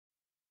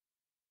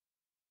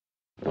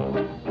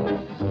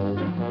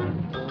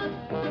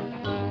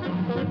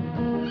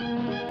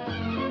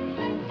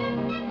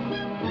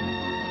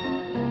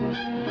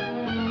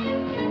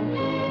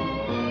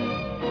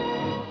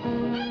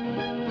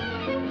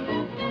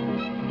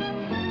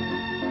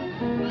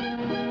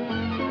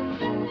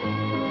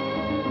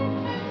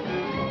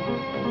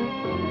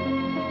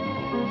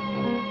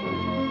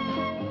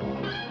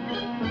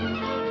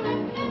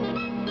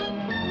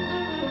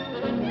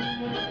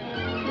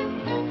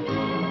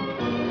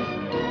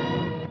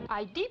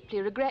I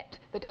deeply regret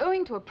that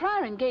owing to a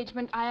prior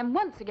engagement, I am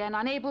once again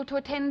unable to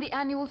attend the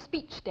annual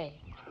speech day.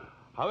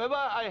 However,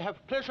 I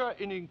have pleasure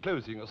in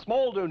enclosing a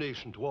small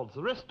donation towards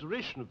the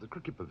restoration of the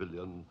cricket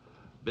pavilion.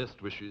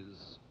 Best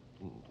wishes.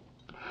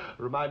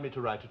 Remind me to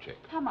write a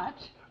cheque. How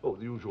much? Oh,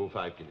 the usual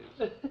 5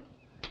 guineas.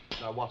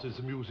 Now, what is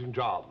amusing,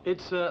 John?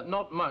 It's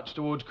not much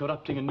towards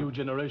corrupting a new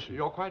generation.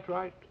 You're quite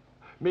right.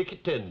 Make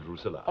it 10,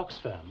 Drusilla.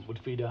 Oxfam would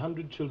feed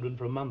 100 children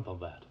for a month on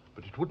that.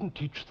 But it wouldn't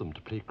teach them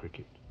to play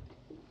cricket.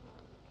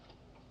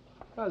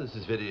 Ah, this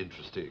is very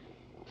interesting.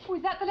 Oh,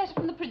 is that the letter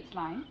from the Prince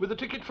line? With a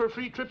ticket for a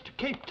free trip to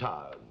Cape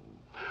Town.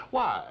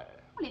 Why?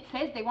 Well, it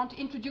says they want to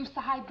introduce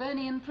the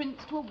Hibernian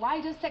Prince to a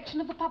wider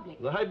section of the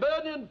public. The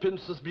Hibernian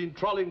Prince has been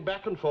trolling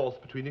back and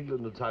forth between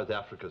England and South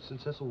Africa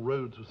since Cecil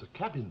Rhodes was a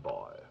cabin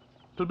boy.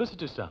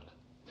 Publicity stunt.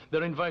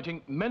 They're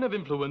inviting men of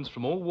influence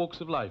from all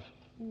walks of life.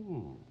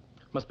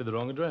 Must be the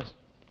wrong address.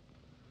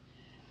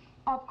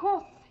 Of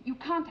course, you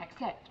can't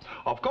accept.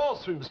 Of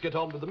course, we must get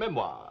on with the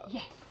memoir.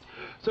 Yes.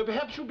 So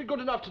perhaps you'll be good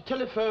enough to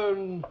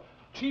telephone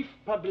Chief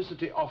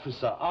Publicity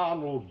Officer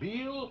Arnold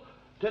Beale,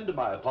 tender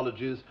my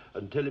apologies,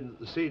 and tell him that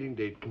the sailing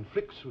date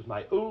conflicts with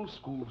my old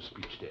school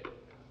speech day.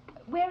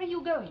 Where are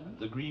you going?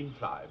 The Green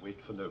Fly, wait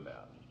for no man.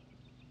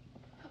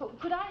 Oh,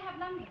 could I have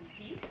London,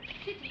 please?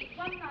 City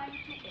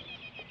 1928.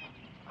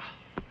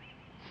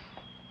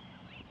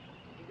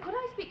 Could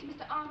I speak to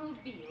Mr. Arnold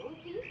Beale,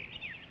 please?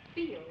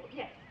 Beale,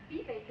 yes.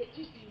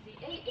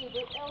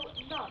 B-Baker-E-E-Z-A-A-L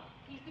Love.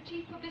 He's the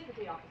Chief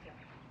Publicity Officer.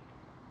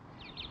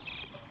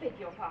 Beg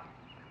your pardon.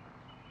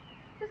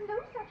 There's no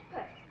such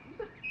person,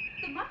 but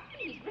there must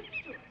be. He's written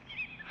to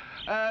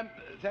us.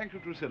 Thank you,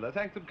 Drusilla.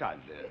 Thank them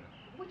kindly.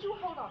 Would you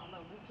hold on a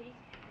moment,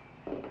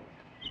 please?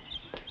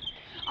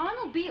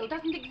 Arnold Beale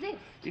doesn't exist.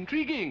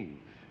 Intriguing.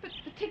 But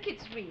the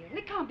ticket's real.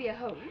 It can't be a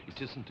hoax.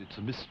 It isn't. It's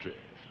a mystery.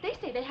 They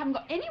say they haven't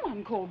got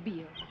anyone called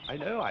Beale. I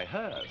know, I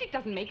heard. But it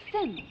doesn't make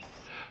sense.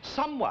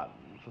 Someone,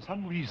 for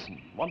some reason,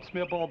 wants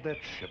me aboard that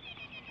ship.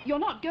 You're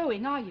not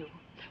going, are you?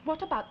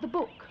 What about the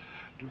book?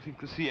 Do you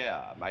think the sea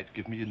air might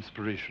give me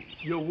inspiration?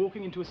 You're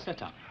walking into a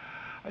setup.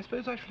 I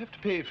suppose I shall have to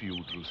pay for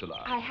you,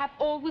 Drusilla. I have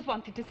always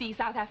wanted to see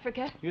South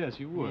Africa. Yes,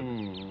 you would.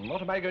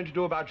 What am I going to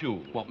do about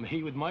you? What,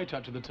 me with my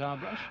touch of the tar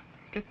brush?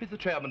 Get me the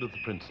chairman of the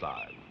Prince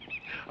line.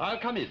 I'll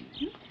come in.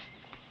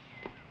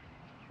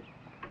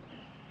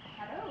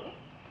 Hello?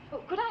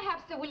 Oh, could I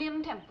have Sir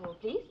William Temple,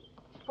 please?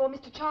 For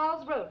Mr.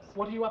 Charles Rose.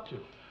 What are you up to?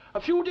 A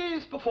few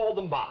days before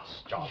the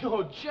mass, John.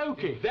 You're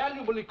joking.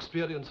 Valuable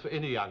experience for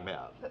any young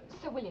man.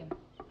 Sir William.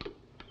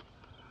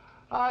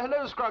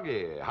 Hello,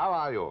 Scroggy. How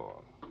are you?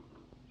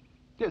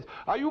 Yes,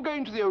 are you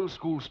going to the old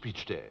school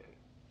speech day?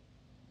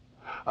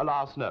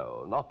 Alas,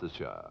 no, not this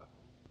year.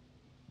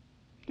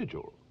 Did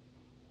you?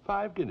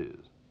 5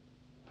 guineas.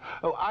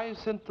 Oh, I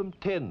sent them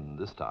 10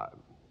 this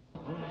time.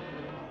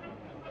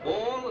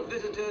 All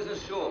visitors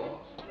ashore.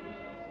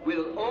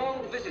 Will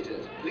all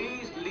visitors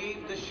please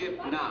leave the ship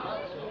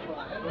now?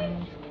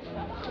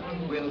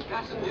 Will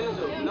passengers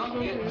who have not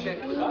yet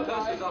checked with the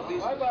purser's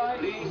office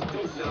please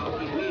do so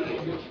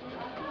immediately?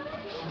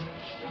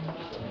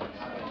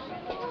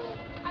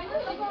 I'm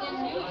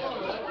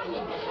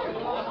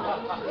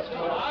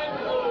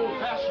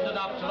old-fashioned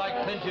enough to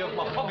like plenty of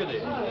mahogany.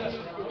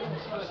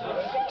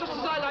 Just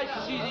as I like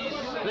to see these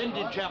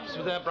splendid chaps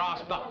with their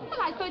brass buttons.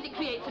 Well, I suppose it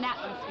creates an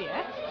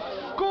atmosphere.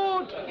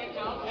 Good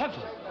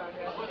heaven!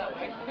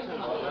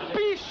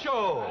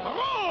 Bichot!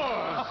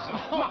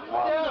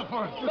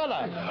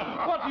 Bella,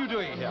 what are you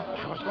doing here?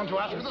 I was going to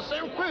ask you the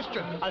same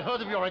question. I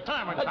heard of your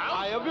retirement, pal.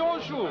 I of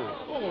your shoe.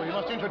 Oh, you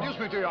must introduce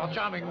me to your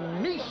charming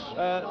niece.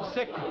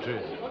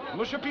 Secretary.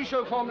 Monsieur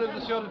Pichot, formerly of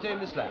the Sûreté,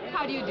 Miss Lamb.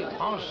 How do you do?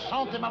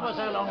 Enchanté,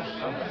 mademoiselle,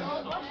 enchanté.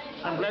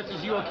 I'm glad to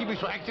see you are keeping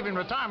so active in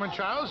retirement,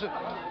 Charles.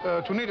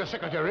 To need a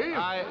secretary.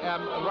 I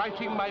am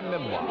writing my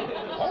memoir.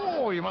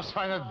 Oh, you must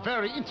find it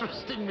very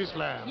interesting, Miss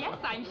Lamb. Yes,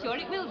 I'm sure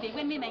it will be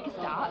when we make a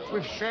start.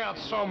 We've shared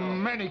so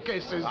many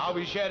cases. Are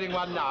we sharing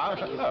one now?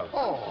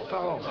 Oh,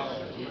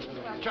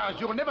 pardon. Charles,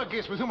 you will never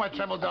guess with whom I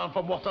traveled down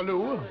from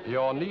Waterloo.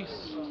 Your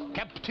niece?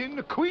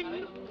 Captain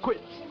Quinn. Quinn?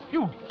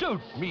 You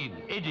don't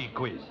mean Eddie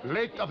Quinn.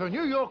 Late of the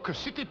New York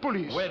City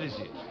Police. Where is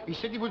he? He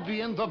said he would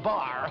be in the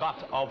bar.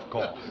 But of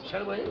course.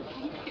 Shall we?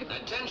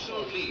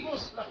 Attention,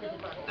 please.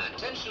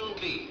 Attention,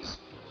 please.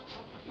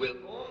 Will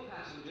all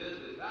passengers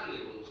with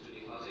valuables to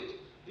deposit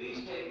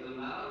please take them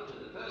now to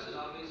the purser's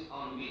office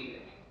on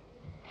B-Day?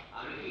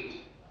 I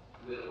repeat,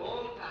 will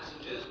all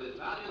passengers with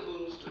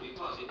valuables to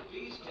deposit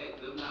please take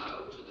them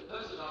now to the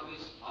purser's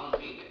office on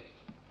B-Day?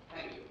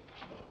 Thank you.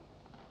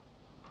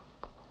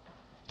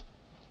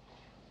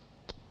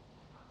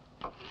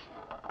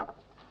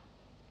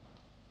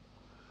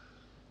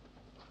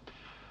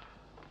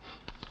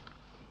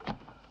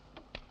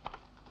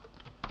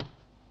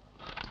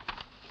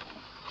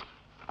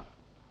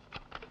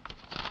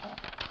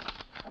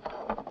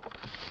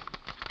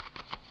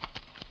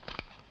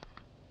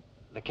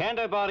 The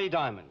Canterbury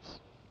diamonds.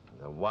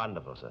 They're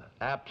wonderful, sir.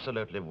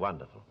 Absolutely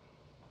wonderful.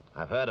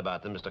 I've heard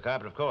about them, Mr.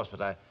 Carpenter, of course,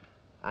 but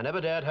I never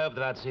dared hope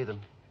that I'd see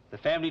them. The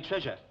family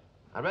treasure.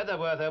 I read they're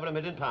worth over £1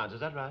 million, is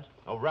that right?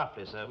 Oh,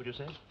 roughly, sir, would you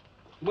say?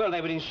 Well, they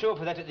would insure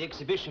for that at the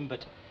exhibition,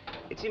 but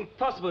it's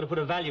impossible to put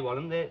a value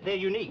on them. They're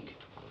unique.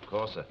 Of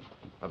course, sir.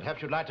 Well,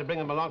 perhaps you'd like to bring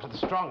them along to the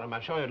strong room.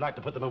 I'm sure you'd like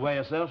to put them away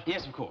yourself.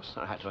 Yes, of course.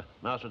 All right, sir.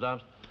 Master at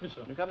Arms. Yes,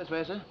 sir. You come this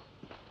way, sir.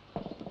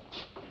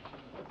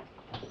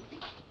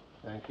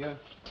 Thank you.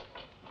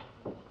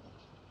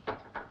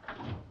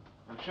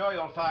 I'm sure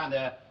you'll find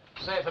they're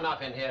safe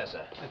enough in here,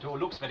 sir. It all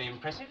looks very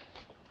impressive.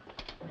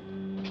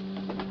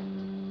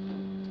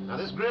 Now,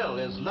 this grill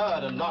is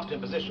lowered and locked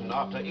in position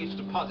after each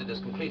deposit is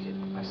completed.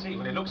 I see.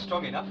 Well, it looks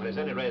strong enough. Well, it's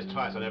only raised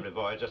twice on every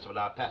voyage just to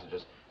allow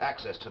passengers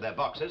access to their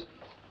boxes.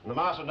 And the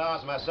master at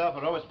arms and myself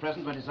are always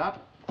present when it's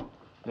up.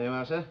 There you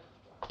are, sir.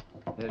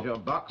 Here's your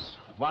box,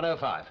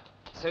 105.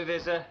 So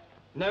there's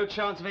no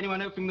chance of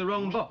anyone opening the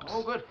wrong box?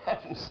 Oh, good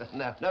heavens, sir.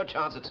 No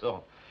chance at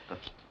all.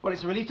 Well,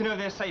 it's a relief to know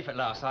they're safe at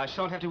last. I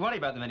shan't have to worry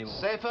about them anymore.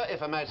 Safer,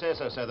 if I may say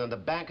so, sir, than the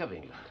Bank of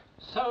England.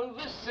 So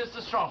this is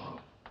the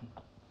strong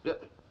room.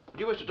 Do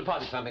you wish to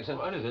deposit something, sir?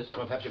 What is this?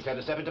 Well, perhaps you'd care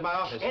to step into my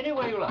office. Any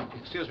way you like.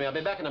 Excuse me, I'll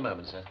be back in a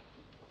moment, sir.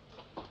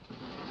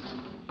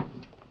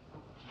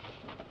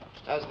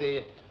 As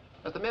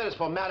the merest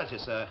formality,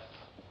 sir,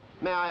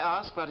 may I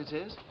ask what it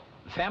is?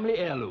 Family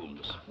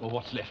heirlooms, or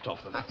what's left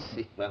of them. I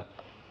see. Well,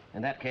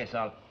 in that case,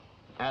 I'll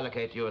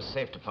allocate you a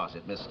safe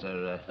deposit,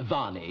 Mr.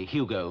 Varney,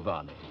 Hugo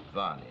Varney.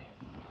 Varney.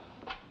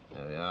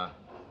 There we are.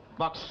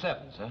 Box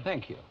 7, sir.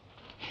 Thank you.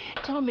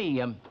 Tell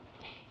me,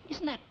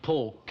 isn't that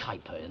Paul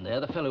Kuiper in there,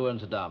 the fellow who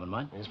owns a diamond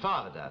mine? His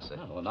father does, sir.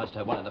 Oh, well, nice to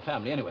have one in the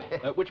family anyway.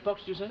 Which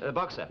box do you say?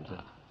 Box 7,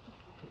 sir.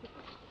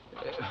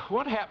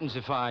 What happens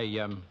if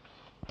I,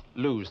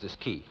 lose this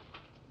key?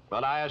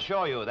 Well, I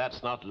assure you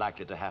that's not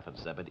likely to happen,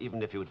 sir, but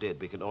even if you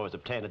did, we can always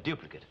obtain a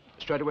duplicate.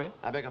 Straight away?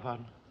 I beg your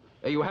pardon?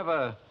 You have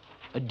a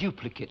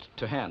duplicate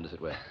to hand, as it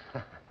were.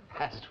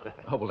 As it were.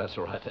 Oh, well, that's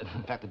all right then.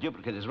 In fact, the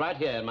duplicate is right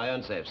here in my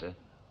own safe, sir.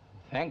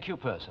 Thank you,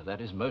 Purser. That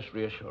is most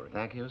reassuring.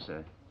 Thank you,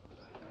 sir.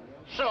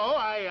 So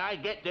I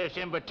get this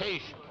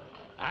invitation,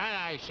 and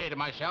I say to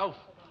myself,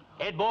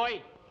 Ed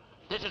boy,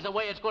 this is the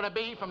way it's going to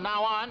be from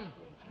now on.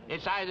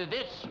 It's either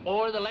this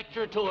or the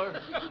lecture tour.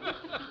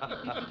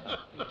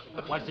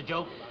 What's the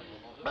joke?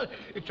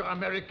 It's your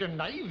American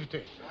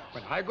naivety.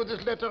 When I got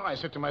this letter, I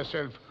said to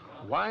myself,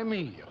 why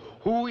me?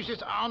 Who is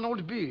this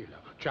Arnold Beale?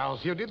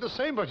 Charles here did the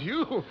same, but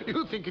you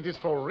think it is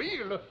for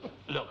real.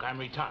 Look, I'm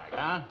retired,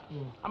 huh?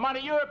 I'm on a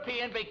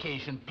European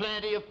vacation.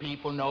 Plenty of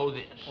people know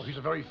this. Oh, he's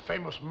a very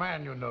famous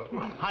man, you know.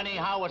 Honey,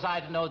 how was I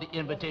to know the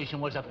invitation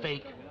was a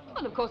fake?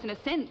 Well, of course, in a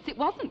sense, it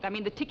wasn't. I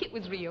mean, the ticket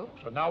was real.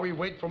 So now we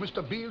wait for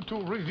Mr. Beale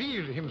to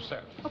reveal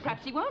himself. Or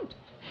perhaps he won't.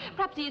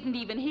 Perhaps he isn't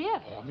even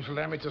here. Oh, Miss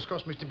Lamb, it has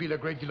cost Mr. Beale a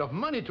great deal of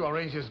money to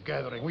arrange this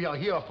gathering. We are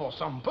here for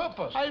some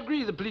purpose. I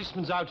agree the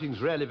policeman's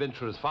outings rarely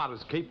venture as far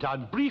as Cape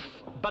Town. Brief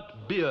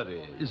but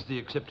beery is the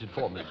accepted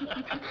formula.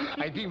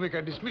 I think we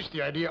can dismiss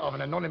the idea of an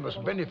anonymous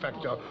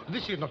benefactor.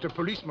 This is not a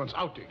policeman's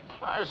outing.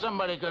 Well,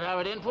 somebody could have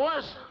it in for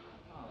us.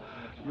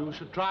 You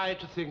should try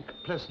to think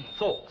pleasant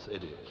thoughts,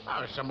 Eddie.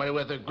 Oh, somebody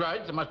with a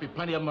grudge. There must be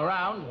plenty of them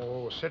around.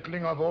 Oh,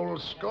 settling of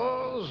old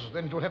scores?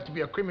 Then it will have to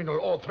be a criminal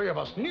all three of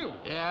us knew.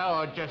 Yeah,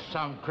 or just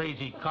some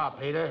crazy cop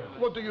hater.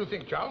 What do you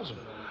think, Charles?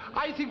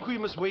 I think we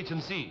must wait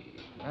and see.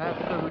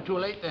 We're too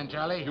late then,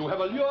 Charlie. You have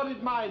a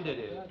lurid mind,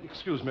 Eddie.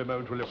 Excuse me a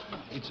moment, will you?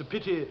 It's a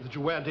pity that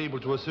you weren't able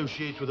to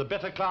associate with a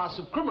better class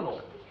of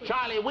criminal.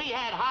 Charlie, we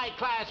had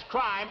high-class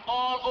crime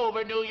all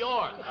over New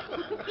York.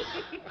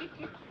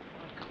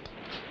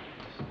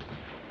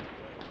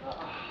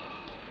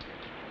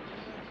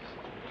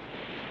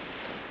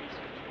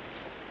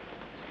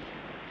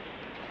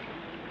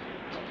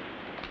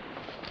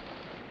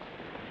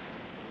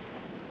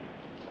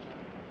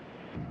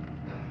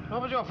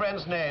 What was your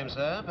friend's name,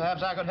 sir?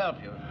 Perhaps I could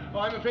help you. Oh,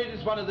 I'm afraid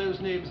it's one of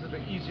those names that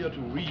are easier to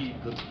read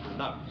than to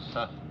pronounce.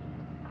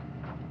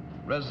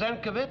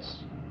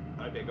 Rosenkovitz?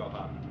 I beg your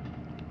pardon.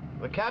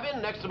 The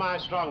cabin next to my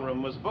strong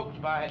room was booked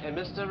by a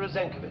Mr.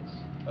 Rosenkovitz.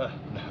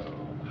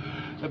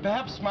 No.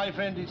 Perhaps, my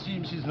friend, it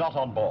seems he's not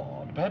on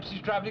board. Perhaps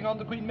he's traveling on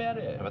the Queen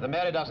Mary. But the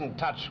Mary doesn't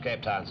touch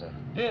Cape Town, sir.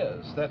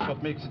 Yes, that's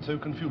what makes it so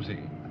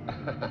confusing.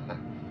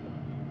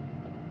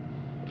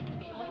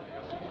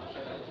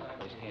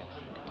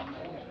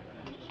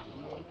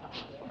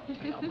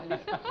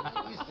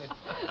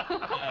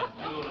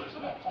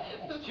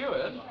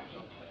 Steward?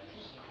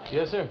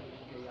 Yes, sir.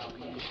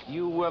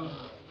 You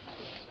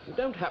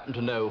don't happen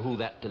to know who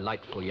that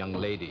delightful young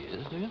lady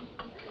is, do you?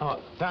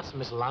 Oh, that's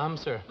Miss Lamb,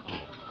 sir.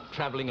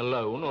 Traveling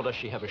alone, or does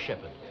she have a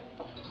shepherd?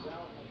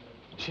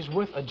 She's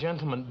with a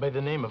gentleman by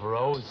the name of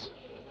Rose.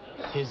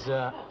 His,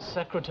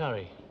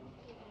 secretary.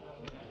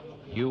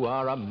 You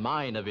are a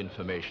mine of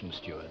information,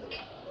 Steward.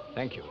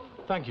 Thank you.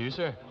 Thank you,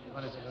 sir.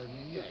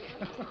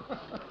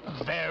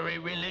 Very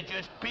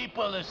religious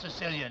people, the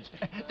Sicilians.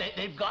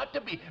 They've got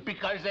to be,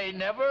 because they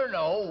never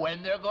know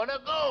when they're gonna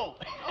go.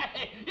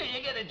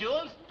 You get it,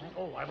 Jules?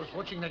 Oh, I was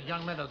watching that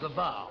young man at the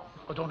bar.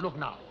 But don't look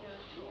now.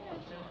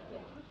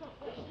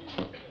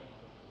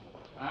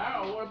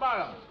 Oh, what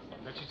about him?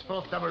 That's his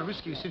fourth double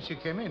whiskey since he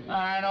came in. No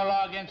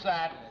law against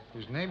that.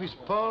 His name is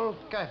Paul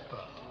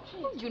Kuiper.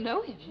 Oh, you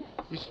know him?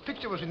 His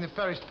picture was in the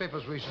Paris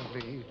papers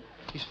recently.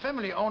 His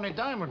family own a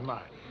diamond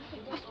mine.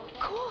 Of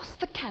course,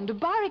 the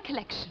Canterbury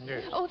collection.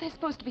 Yes. Oh, they're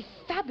supposed to be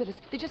fabulous.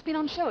 They've just been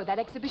on show at that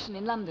exhibition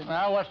in London.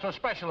 Well, what's so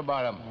special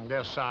about him?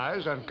 Their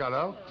size and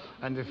color,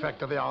 and the fact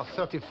that there are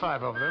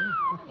 35 of them.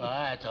 Well,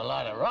 that's a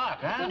lot of rock,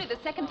 It's huh? only the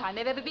second time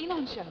they've ever been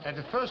on show. And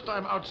the first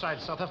time outside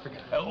South Africa.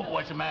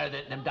 What's the matter?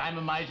 Them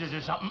diamond misers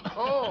or something?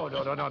 Oh,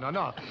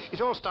 no.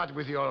 It all started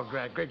with your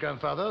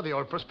great-grandfather, the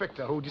old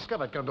prospector who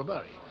discovered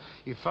Canterbury.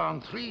 He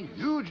found 3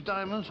 huge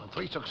diamonds on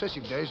 3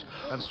 successive days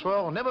and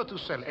swore never to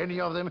sell any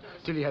of them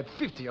till he had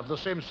 50 of the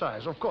same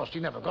size. Of course, he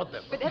never got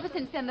them. But ever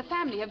since then, the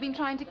family have been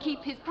trying to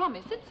keep his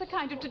promise. It's a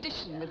kind of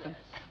tradition with them.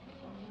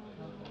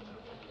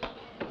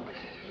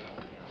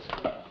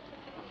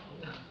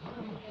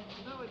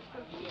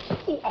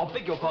 Oh, I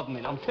beg your pardon,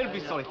 man. I'm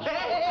terribly sorry. Mr.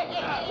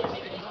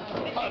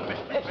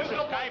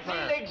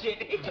 Kuiper.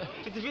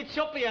 It's a bit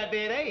choppy out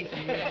there, eh?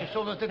 It's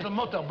all those little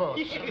motorboats.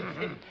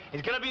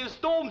 It's going to be a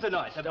storm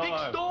tonight. A big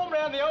storm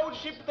around the old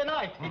ship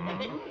tonight.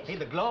 Hey,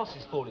 the glass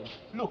is falling.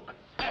 Look.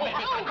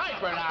 Mr.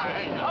 Kuiper,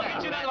 now. I'll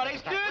get you another one. Hey,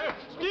 Stuart!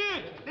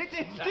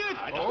 Listen, Stuart!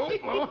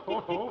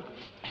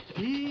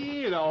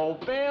 You know,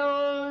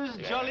 bells,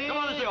 jolly. Come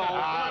on,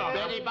 old.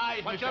 Betty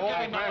buys What's Mr. up,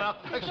 Kevin? Kuiper.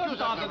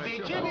 Excuse us, a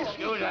bit. Jimmy,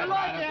 Excuse us,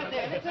 right man. out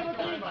there. Let's have a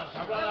drink.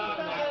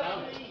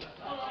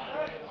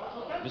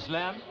 Miss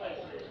Lamb,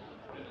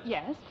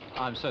 Yes?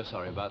 I'm so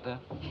sorry about that.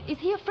 Is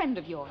he a friend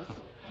of yours?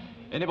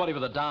 Anybody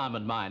with a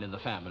diamond mine in the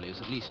family is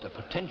at least a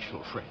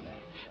potential friend.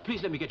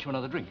 Please let me get you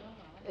another drink.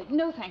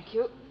 No, thank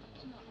you.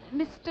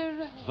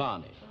 Mr.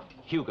 Varney,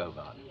 Hugo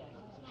Varney.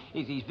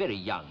 He's very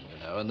young, you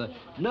know, and the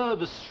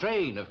nervous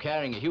strain of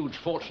carrying a huge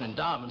fortune in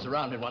diamonds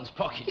around in one's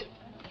pocket.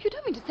 You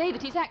don't mean to say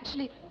that he's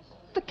actually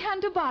the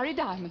Canterbury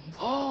diamonds?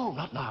 Oh,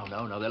 not now,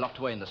 no. They're locked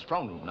away in the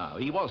strong room now.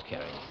 He was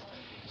carrying.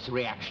 It's a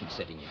reaction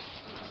setting in.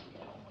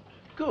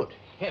 Good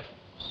heavens.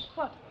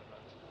 What?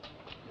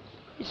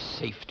 His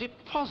safe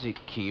deposit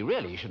key.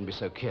 Really, you shouldn't be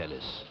so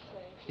careless.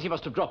 He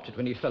must have dropped it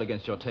when he fell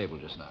against your table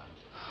just now.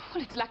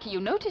 Well, it's lucky you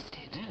noticed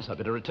it. Yes, I'd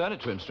better return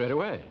it to him straight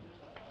away.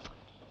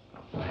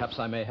 Perhaps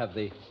I may have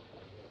the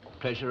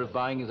pleasure of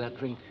buying you that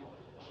drink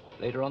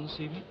later on this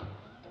evening?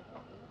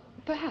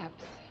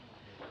 Perhaps.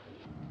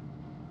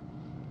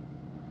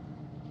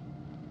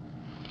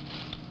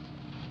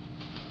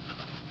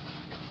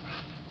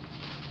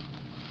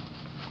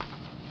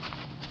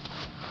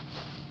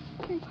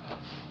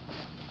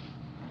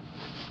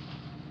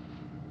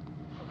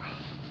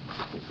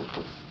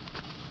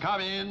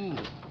 Come in.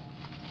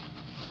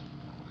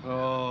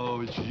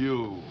 Oh, it's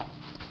you.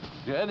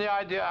 You any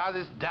idea how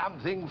this damn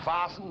thing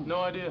fastened?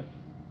 No idea.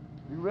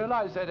 You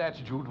realize that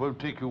attitude won't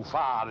take you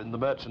far in the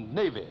merchant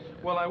navy.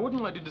 Well, I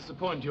wouldn't like to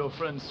disappoint your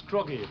friend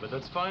Scroggy, but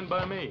that's fine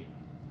by me.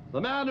 The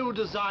man who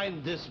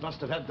designed this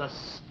must have had the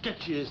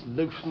sketchiest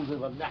notions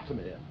of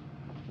anatomy.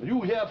 Are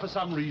you here for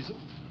some reason?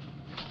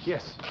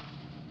 Yes.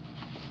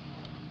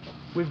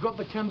 We've got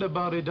the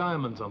Canterbury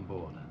diamonds on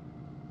board.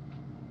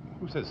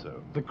 Who says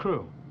so? The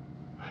crew.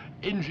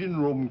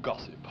 Engine room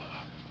gossip.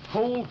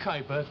 Paul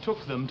Kuiper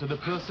took them to the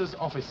purser's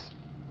office.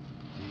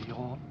 The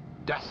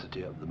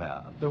audacity of the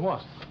man. The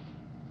what?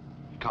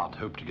 He can't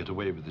hope to get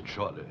away with it,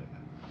 surely.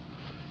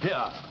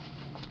 Here,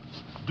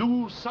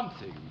 do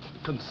something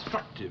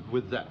constructive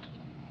with that.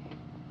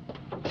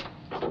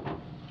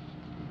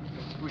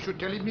 We should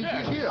tell him he's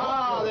here.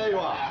 Ah, there you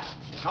are.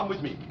 Come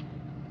with me.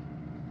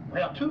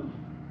 Where to?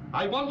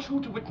 I want you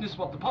to witness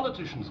what the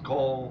politicians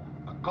call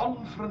a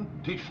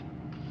confrontation.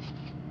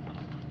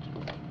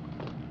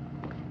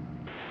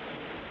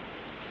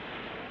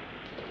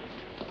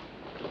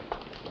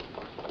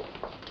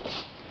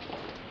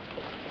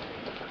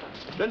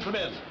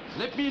 Gentlemen,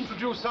 let me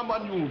introduce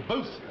someone you'll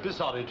both be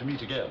sorry to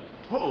meet again.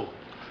 Who?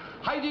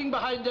 Hiding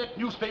behind that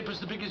newspaper is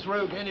the biggest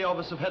rogue any of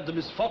us have had the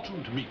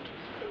misfortune to meet.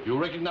 You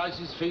recognize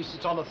his face?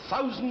 It's on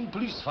 1,000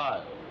 police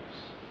files.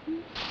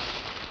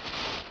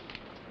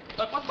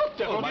 What the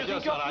devil my do you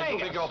dear think sir, you're I playing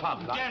do beg your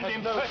pardon. I Damned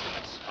had no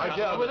impertinence.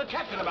 idea With that- the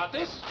captain about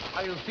this.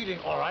 Are you feeling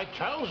all right,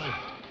 Charles?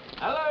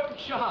 Hello,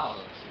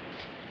 Charles.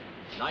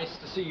 Nice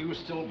to see you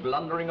still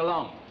blundering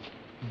along.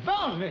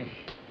 Barney!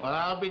 Well,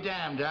 I'll be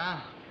damned, huh?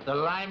 The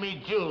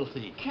limey jewel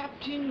thief.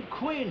 Captain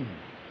Quinn.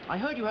 I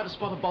heard you had a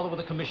spot of bother with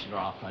the commissioner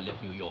after I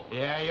left New York.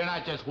 Yeah, you're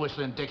not just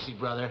whistling Dixie,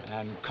 brother.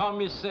 And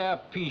Commissaire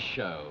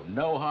Pichot.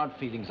 No hard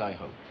feelings, I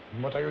hope.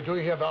 What are you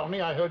doing here, Barney?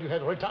 I heard you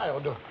had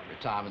retired.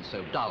 Retirement's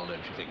so dull, don't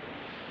you think?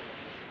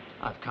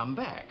 I've come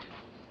back.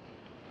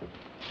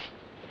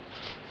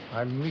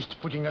 I missed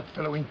putting that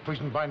fellow in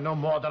prison by no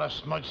more than a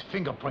smudged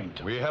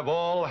fingerprint. We have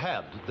all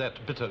had that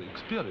bitter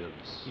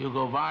experience.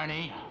 Hugo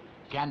Varney,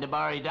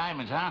 Canterbury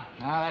diamonds, huh?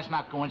 No, that's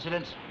not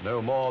coincidence.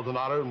 No more than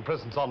our own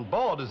presence on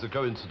board is a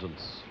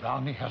coincidence.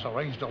 Barney has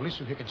arranged all this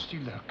so he can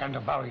steal the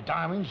Canterbury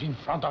diamonds in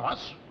front of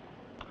us.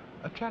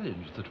 A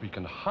challenge that we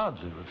can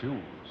hardly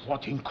refuse.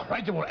 What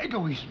incredible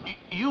egoism.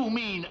 You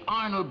mean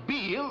Arnold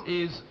Beale?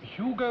 Is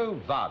Hugo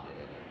Varney.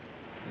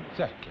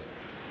 Exactly.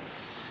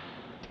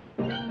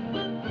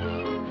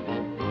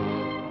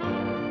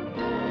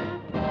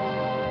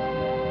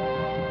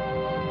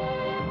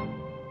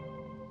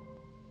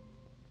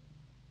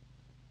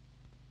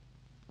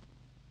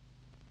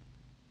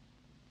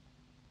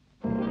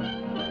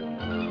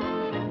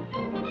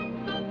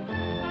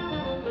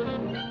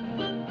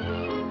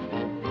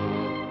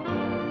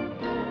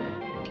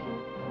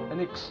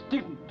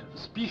 extinct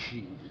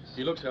species.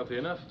 He looks healthy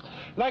enough.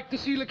 Like the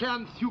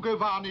coelacanth, Hugo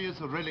Varney is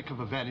a relic of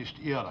a vanished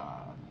era.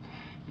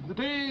 In the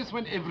days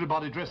when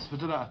everybody dressed for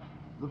dinner,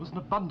 there was an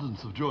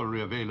abundance of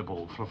jewelry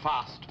available for a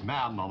fast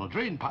man on a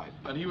drain pipe.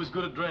 And he was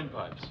good at drain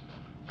pipes.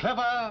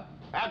 Clever,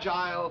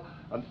 agile,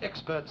 an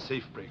expert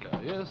safe breaker.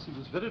 Yes, he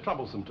was very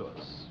troublesome to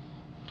us.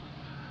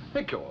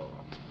 Thank you.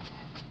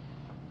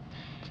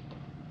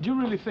 Do you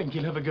really think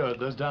he'll have a go at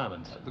those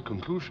diamonds? The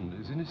conclusion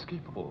is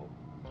inescapable.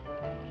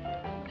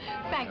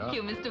 Thank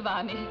you, Mr.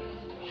 Varney.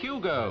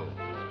 Hugo.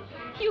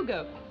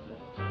 Hugo,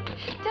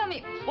 tell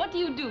me, what do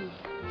you do?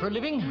 For a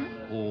living?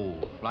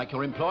 Oh, like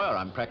your employer,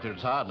 I'm practically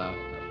retired now.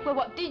 Well,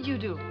 what did you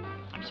do?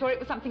 I'm sure it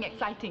was something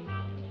exciting.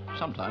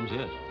 Sometimes,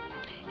 yes.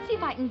 See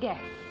if I can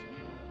guess.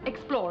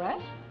 Explorer?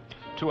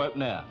 Too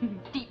open air.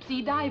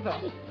 Deep-sea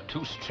diver?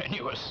 Too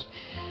strenuous.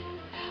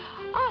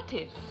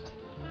 Artist?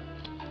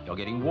 You're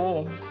getting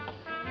warm.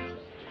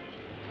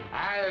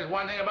 There's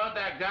one thing about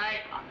that guy.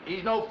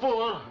 He's no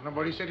fool.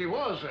 Nobody said he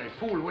was. A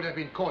fool would have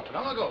been caught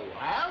long ago.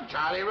 Well,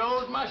 Charlie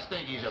Rose must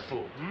think he's a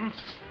fool.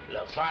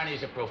 Look,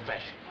 Varney's a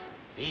professional.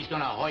 He's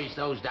gonna hoist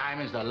those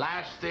diamonds. The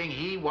last thing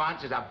he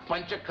wants is a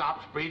bunch of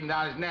cops breathing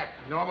down his neck.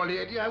 Normally,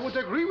 Eddie, I would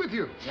agree with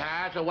you.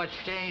 Yeah, so what's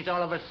changed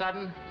all of a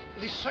sudden?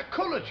 The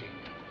psychology.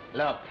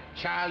 Look,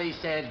 Charlie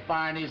says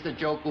Barney's the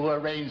joker who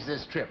arranged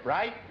this trip,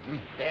 right?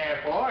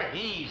 Therefore,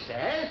 he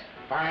says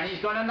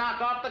Barney's gonna knock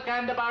off the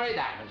Canterbury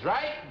diamonds,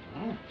 right?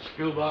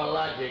 Screwball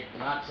logic,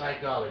 not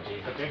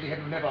psychology. But Eddie, have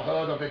you never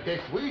heard of a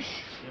death wish?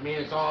 You mean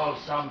it's all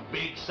some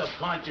big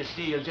subconscious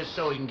deal just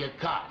so he can get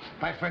caught?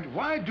 My friend,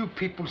 why do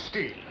people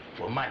steal?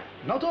 For money.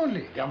 Not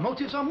only, their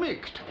motives are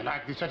mixed. They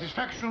like the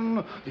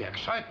satisfaction, the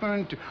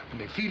excitement,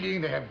 and the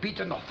feeling they have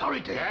beaten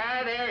authority.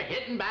 Yeah, they're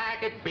hitting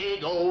back at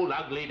big old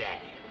ugly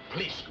daddy.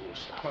 Police school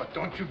stuff. But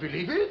don't you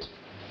believe it?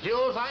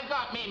 Jules, I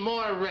got me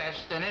more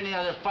arrests than any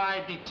other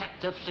 5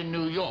 detectives in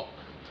New York.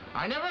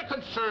 I never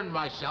concerned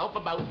myself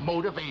about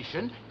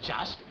motivation,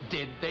 just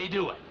did they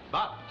do it.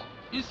 But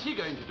is he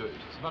going to do it?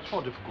 It's a much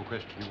more difficult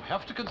question. You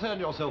have to concern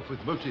yourself with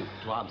motive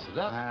to answer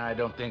that. I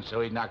don't think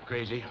so. He's not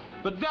crazy.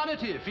 But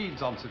vanity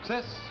feeds on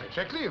success.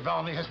 Exactly.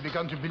 Varney has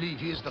begun to believe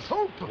he is the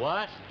Pope.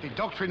 What? The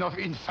doctrine of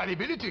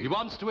infallibility. He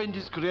wants to end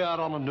his career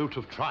on a note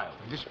of triumph.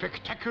 The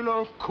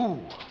spectacular coup.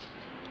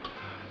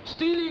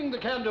 Stealing the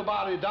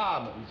Canterbury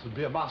diamonds would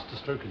be a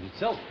masterstroke in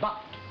itself, but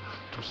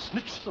to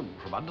snitch them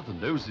from under the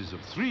noses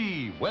of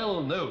 3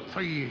 well-known...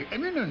 3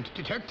 eminent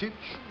detectives.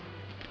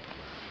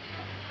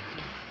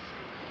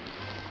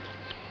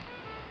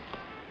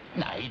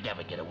 No, he'd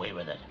never get away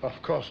with it.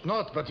 Of course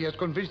not, but he has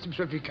convinced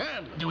himself he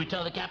can. Do we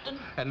tell the captain?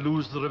 And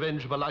lose the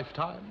revenge of a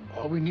lifetime?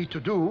 All we need to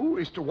do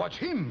is to watch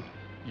him.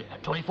 Yeah,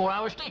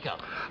 24-hour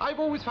stakeout. I've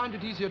always found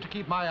it easier to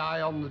keep my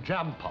eye on the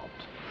jam pot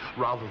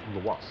rather than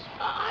the wasp.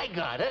 I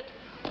got it.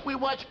 We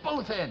watch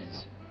both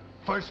ends.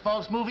 First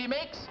false move he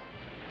makes,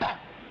 bam.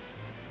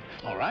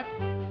 All right.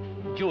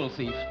 Jewel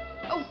thief.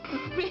 Oh,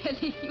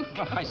 really? You...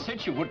 I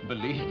said you wouldn't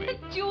believe me.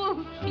 A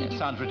jewel thief. It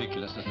sounds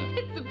ridiculous, doesn't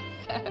it?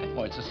 It's absurd.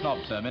 Oh, it's a snob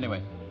term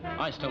anyway.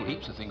 I stole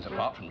heaps of things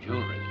apart from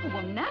jewellery. Oh,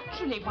 well,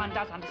 naturally, one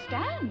does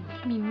understand.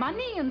 I mean,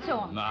 money and so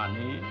on.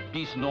 Money,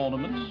 decent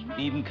ornaments,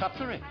 even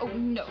cutlery. Oh,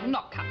 no,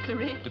 not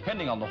cutlery.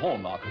 Depending on the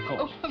hallmark, of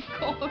course.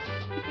 Oh, of course.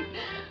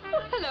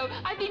 Oh, hello.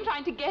 I've been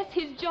trying to guess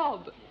his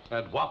job.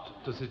 And what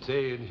does it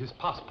say in his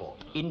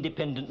passport?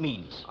 Independent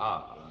means.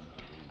 Ah.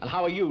 And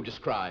how are you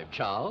described,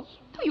 Charles?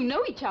 Oh, you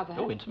know each other.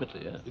 Oh,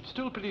 intimately, yes. It's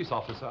still police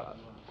officer.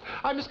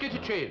 I must get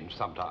it changed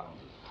sometime.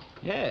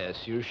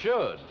 Yes, you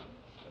should.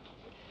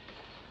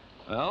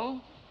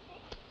 Well,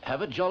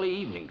 have a jolly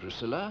evening,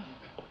 Drusilla.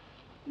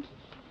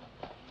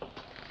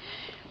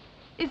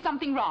 Is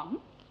something wrong?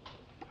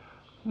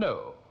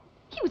 No.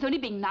 He was only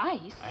being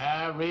nice.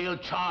 A real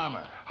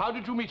charmer. How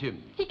did you meet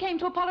him? He came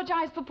to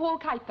apologize for Paul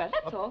Kuiper,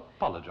 that's all.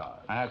 Apologize.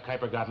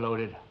 Kuiper got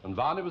loaded. And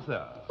Varney was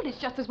there. Well, it's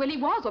just as well he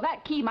was, or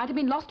that key might have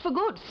been lost for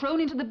good, thrown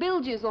into the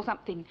bilges or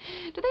something.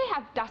 Do they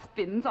have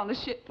dustbins on the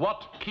ship?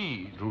 What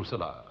key,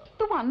 Drusilla?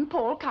 The one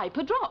Paul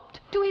Kuiper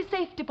dropped to his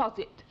safe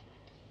deposit.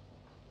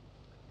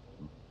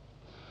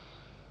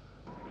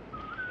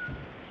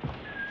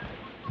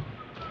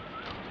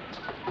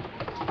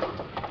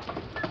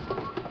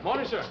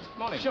 Morning, sir.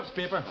 Morning. Ship's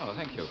paper. Oh,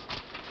 thank you.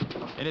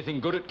 Anything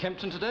good at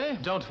Kempton today?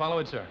 Don't follow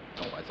it, sir.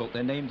 Oh, I thought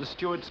they named the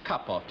Steward's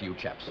Cup after you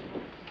chaps.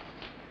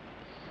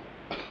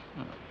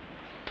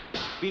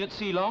 Been at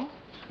sea long?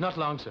 Not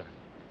long, sir.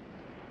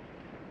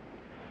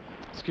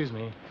 Excuse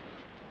me.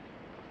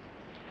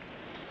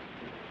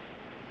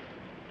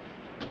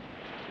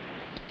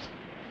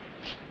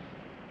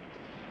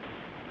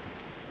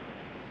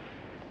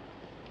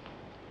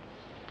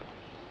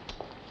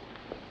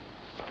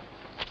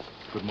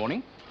 Good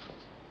morning.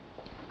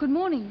 Good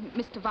morning,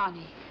 Mr.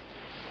 Varney.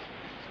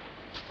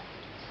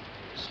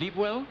 Sleep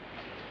well?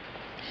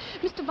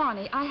 Mr.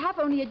 Varney, I have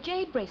only a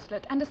jade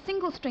bracelet and a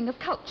single string of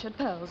cultured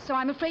pearls, so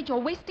I'm afraid you're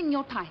wasting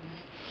your time.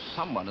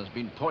 Someone has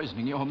been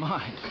poisoning your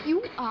mind.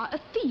 You are a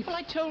thief. Well,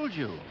 I told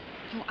you.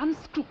 You're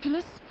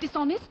unscrupulous,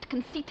 dishonest,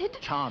 conceited.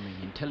 Charming,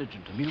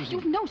 intelligent, amusing.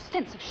 You've no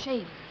sense of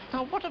shame.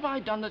 Now, what have I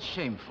done that's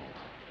shameful?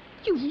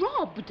 You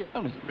robbed.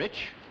 Only the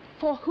rich.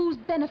 For whose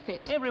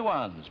benefit?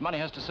 Everyone's. Money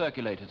has to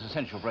circulate. It's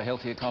essential for a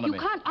healthy economy. You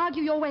can't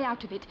argue your way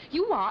out of it.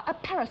 You are a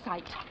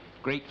parasite.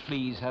 Great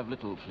fleas have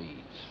little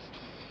fleas.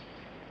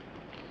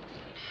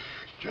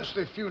 Just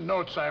a few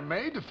notes I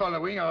made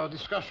following our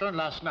discussion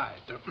last night.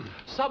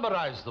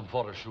 Summarize them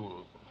for us,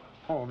 Jules.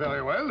 Oh,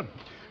 very well.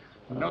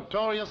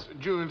 Notorious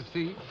jewel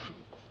thief,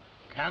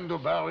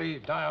 Canterbury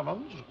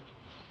diamonds,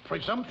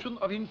 presumption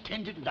of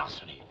intended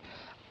larceny.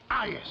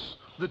 Ah, yes,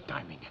 the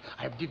timing.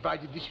 I have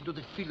divided this into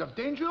the field of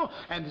danger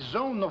and the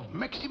zone of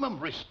maximum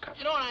risk.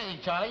 You know what I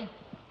think, Charlie?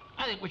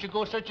 I think we should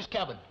go search his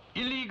cabin.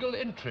 Illegal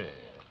entry.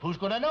 Who's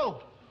gonna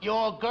know?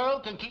 Your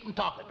girl can keep him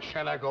talking.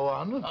 Shall I go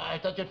on? I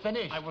thought you'd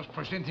finish. I was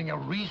presenting a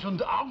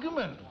reasoned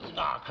argument.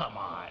 Ah, come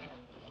on.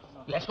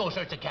 Let's go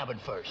search the cabin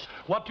first.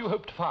 What do you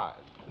hope to find?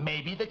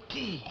 Maybe the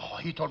key. Oh,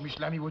 he told Miss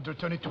Lammy would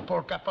return it to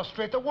Paul Capper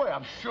straight away.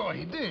 I'm sure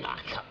he did.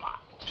 Ah, come on.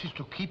 Since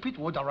to keep it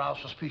would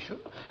arouse suspicion,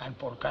 and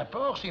Paul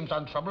Capper seems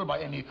untroubled by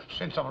any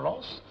sense of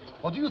loss.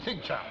 What do you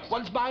think, Charles?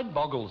 One's mind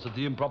boggles at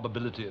the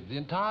improbability of the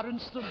entire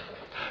incident.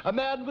 A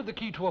man with the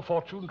key to a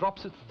fortune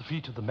drops it at the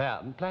feet of the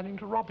man planning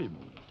to rob him.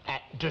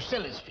 At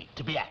Drusilla's feet,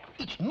 to be accurate.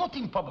 It's not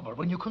improbable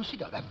when you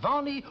consider that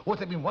Varney would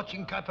have been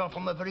watching Capper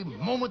from the very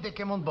moment they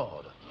came on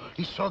board.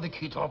 He saw the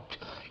key dropped.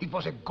 It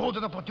was a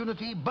golden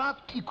opportunity, but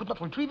he could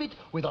not retrieve it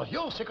without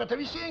your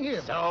secretary seeing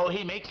him. So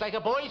he makes like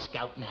a Boy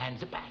Scout and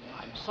hands it back.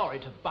 I'm sorry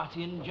to butt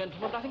in,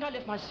 gentlemen, but I think I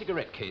left my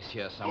cigarette case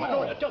here somewhere.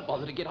 Oh. No, don't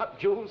bother to get up,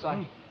 Jules.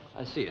 I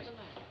see it.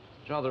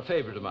 It's rather a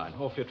favourite of mine.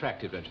 Awfully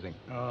attractive, don't you think?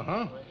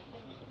 Uh-huh.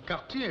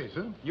 Cartier's,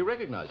 huh? You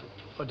recognize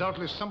it?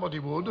 Doubtless somebody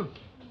would.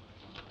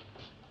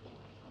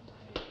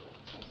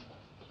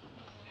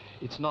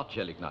 It's not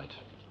gelignite.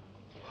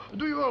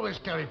 Do you always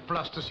carry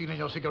plasticine in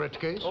your cigarette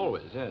case?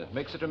 Always, yeah.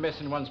 Makes it a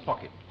mess in one's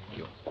pocket.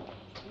 You.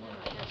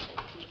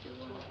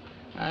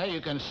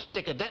 You can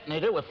stick a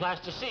detonator with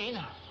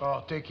plasticine.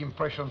 Or take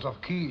impressions of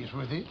keys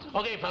with it.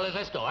 Okay, fellas,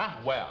 let's go,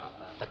 huh? Where?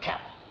 The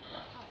cabin.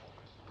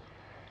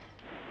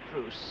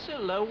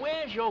 Drusilla,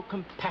 where's your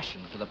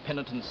compassion for the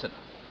penitent sinner?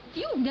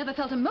 You've never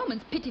felt a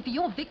moment's pity for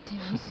your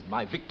victims.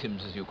 My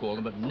victims, as you call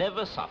them, have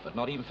never suffered,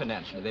 not even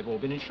financially. They've all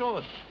been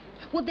insured.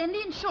 Well, then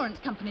the insurance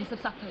companies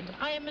have suffered.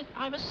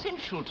 I'm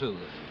essential to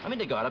them. I mean,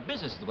 they go out of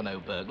business if there were no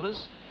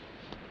burglars.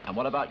 And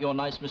what about your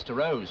nice Mr.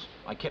 Rose?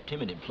 I kept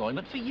him in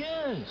employment for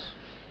years.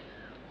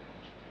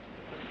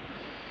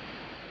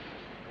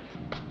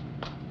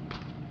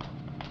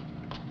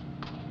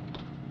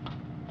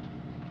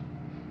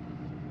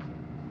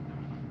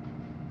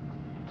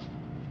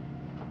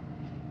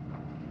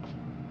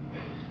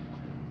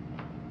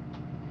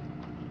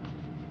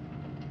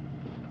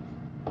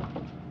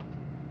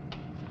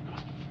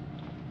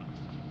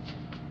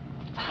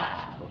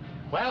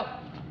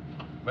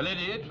 Well,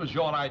 Eddie, it was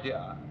your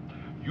idea.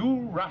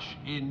 You rush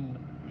in,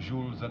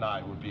 Jules and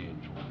I will be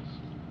in, Jules.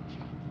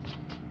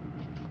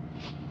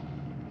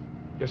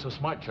 You're so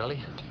smart,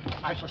 Charlie.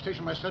 I shall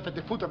station myself at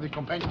the foot of the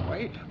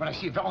companionway. When I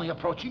see Varney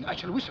approaching, I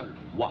shall whistle.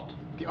 What?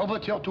 The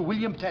overture to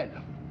William Tell.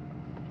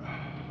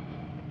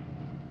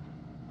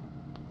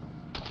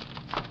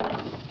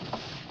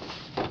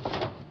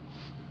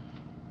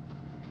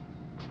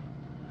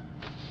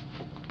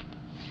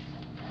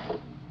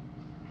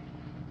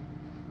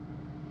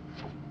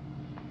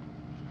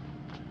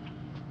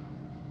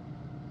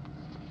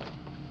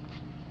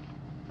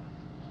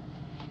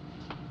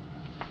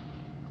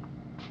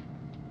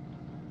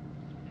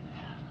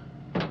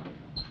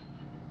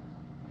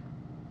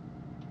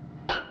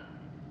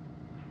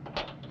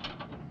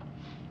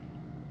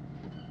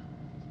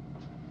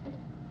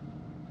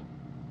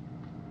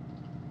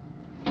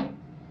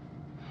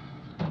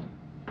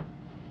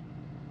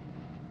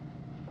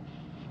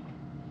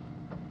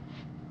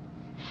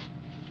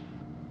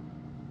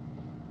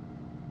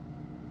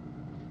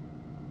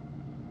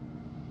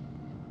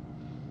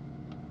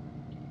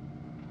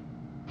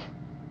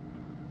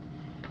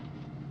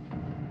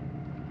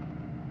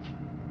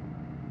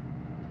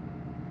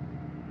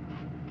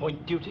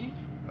 Point duty?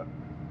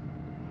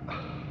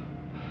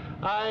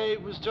 I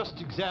was just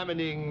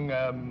examining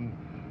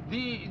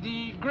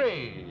the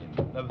grain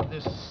of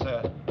this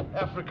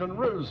African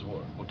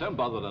rosewood. Well, don't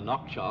bother to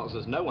knock, Charles.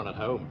 There's no one at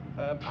home.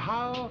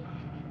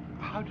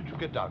 How did you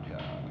get down here?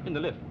 In the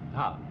lift.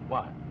 How?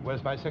 Why?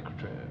 Where's my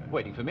secretary?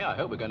 Waiting for me. I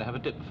hope we're going to have a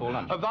dip before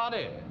lunch.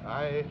 Varney,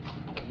 I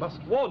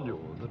must warn you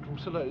that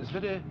Drusilla is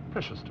very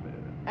precious to me.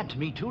 And to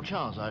me too,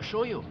 Charles, I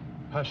assure you.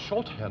 Her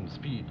shorthand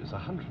speed is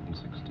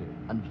 160.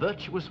 And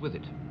virtuous with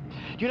it.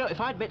 Do you know,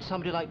 if I'd met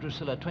somebody like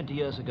Drusilla 20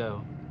 years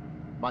ago,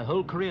 my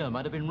whole career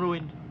might have been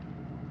ruined.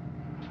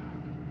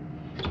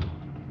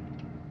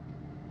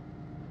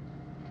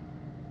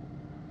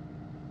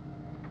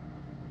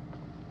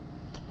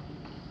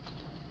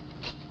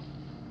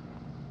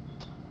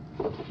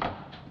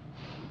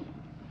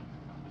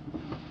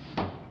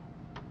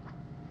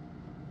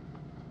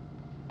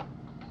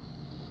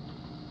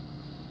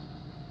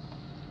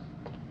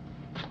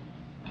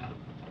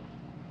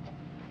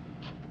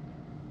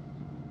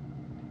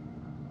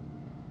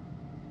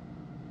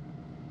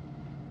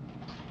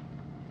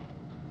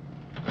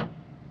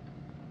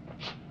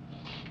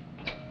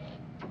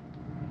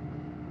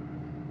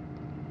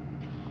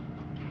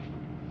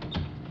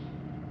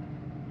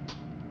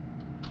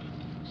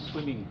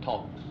 swimming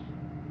togs.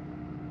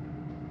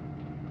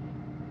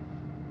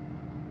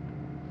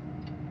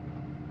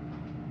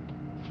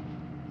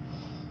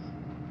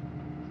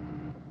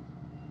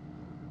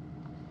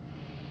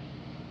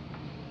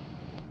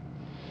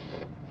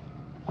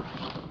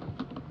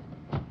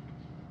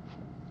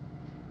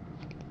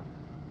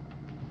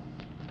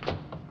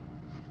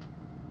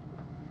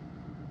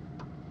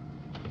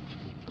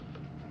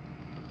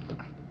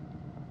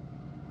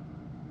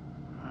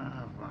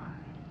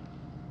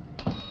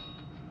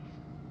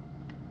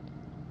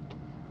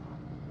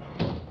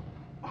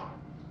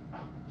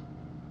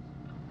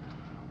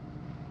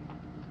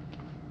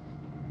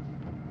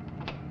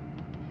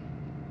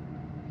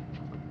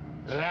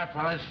 There,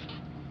 fellas.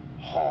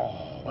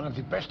 Oh, one of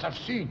the best I've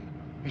seen.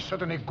 He's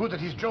certainly good at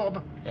his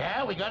job.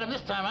 Yeah, we got him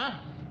this time, huh?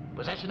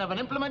 Possession of an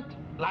implement,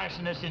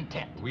 larcenous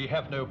intent. We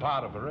have no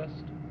power of arrest.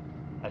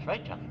 That's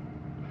right, Johnny.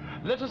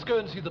 Let us go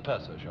and see the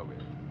purser, shall we?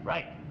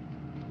 Right.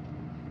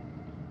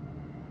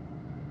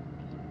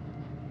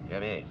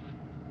 Jimmy,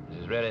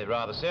 this is really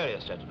rather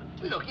serious, gentlemen.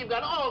 Look, you've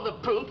got all the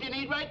proof you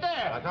need right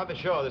there. I can't be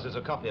sure this is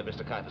a copy of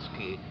Mr. Kuiper's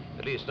key,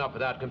 at least not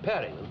without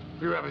comparing them.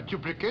 You have a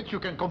duplicate, you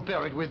can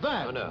compare it with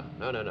that. Oh,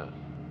 no.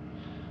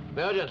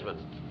 Well, gentlemen,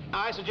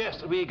 I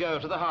suggest that we go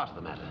to the heart of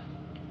the matter.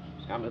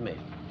 Come with me.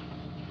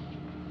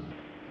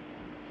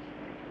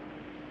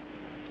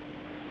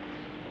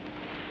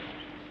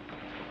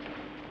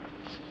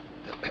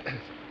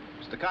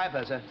 Mr.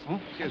 Kuiper, sir.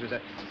 Excuse me,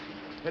 sir.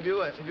 Have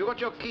you got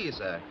your key,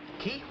 sir?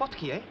 Key? What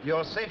key, eh?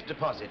 Your safe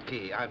deposit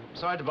key. I'm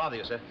sorry to bother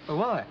you, sir. Oh,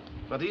 why?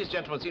 Well, these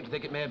gentlemen seem to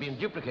think it may have been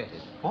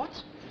duplicated. What?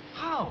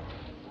 How?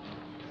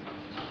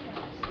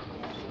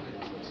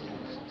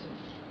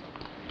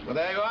 Well,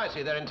 there you are. I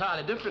see they're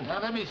entirely different. Now,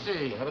 let me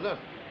see. Have a look.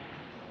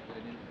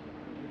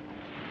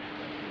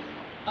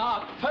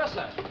 Ah,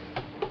 Purser!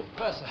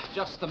 Purser,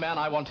 just the man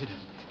I wanted.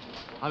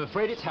 I'm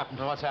afraid it's happened.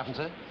 Well, what's happened,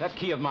 sir? That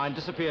key of mine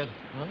disappeared.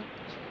 Huh?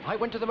 I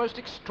went to the most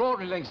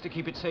extraordinary lengths to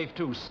keep it safe,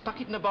 too. Stuck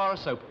it in a bar of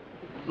soap.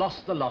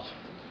 Lost the lot.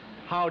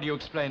 How do you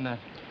explain that?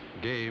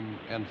 Game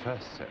and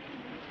first set.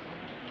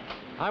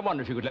 I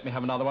wonder if you could let me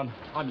have another one.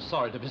 I'm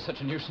sorry to be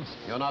such a nuisance.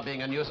 You're not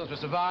being a nuisance,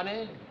 Mr.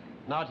 Varney?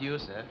 Not you,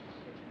 sir.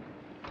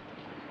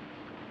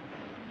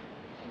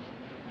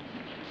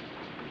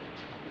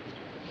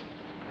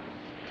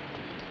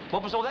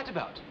 What was all that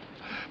about?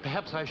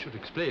 Perhaps I should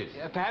explain.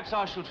 Perhaps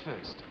I should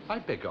first. I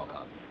beg your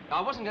pardon.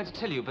 I wasn't going to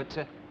tell you,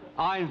 but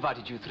I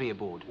invited you three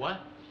aboard. What?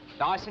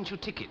 I sent you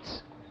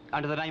tickets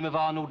under the name of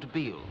Arnold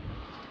Beale.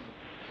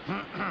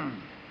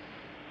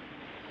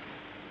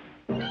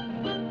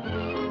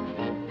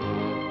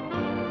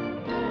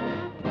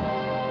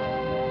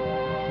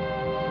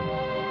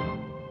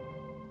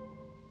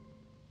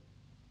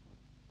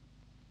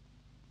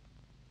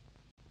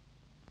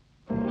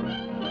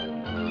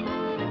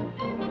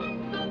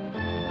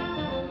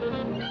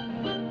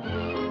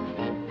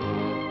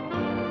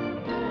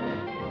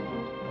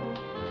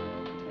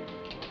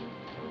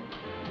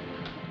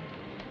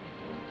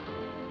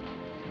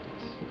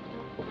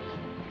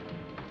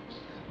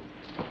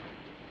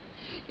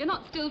 You're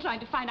not still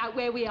trying to find out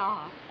where we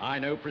are. I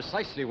know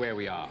precisely where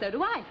we are. So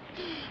do I.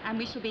 And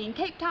we shall be in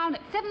Cape Town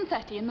at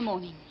 7:30 in the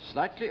morning.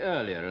 Slightly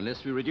earlier,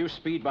 unless we reduce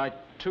speed by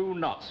 2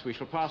 knots. We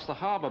shall pass the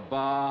harbour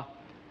bar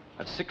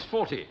at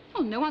 6:40.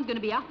 Oh, no one's going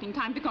to be up in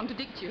time to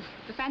contradict you.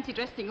 The fancy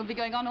dress thing will be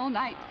going on all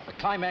night. The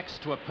climax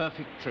to a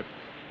perfect trip.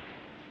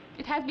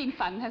 It has been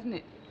fun, hasn't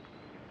it?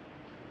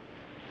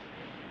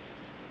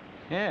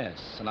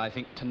 Yes, and I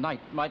think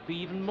tonight might be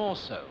even more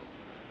so.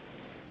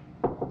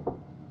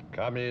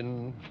 Come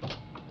in.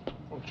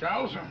 Oh,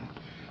 Charles,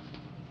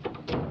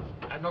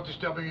 I'm not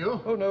disturbing you.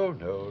 Oh, no,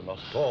 not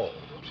at all.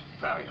 It's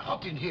very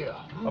hot in here.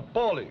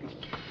 Appalling.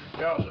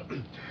 Charles,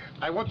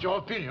 I want your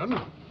opinion.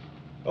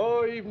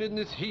 Oh, even in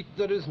this heat,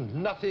 there is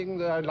nothing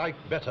that I like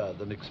better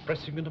than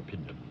expressing an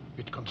opinion.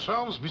 It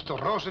concerns Mr.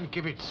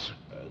 Rosenkivitz.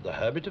 The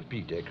hermit of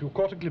Bedeck. You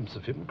caught a glimpse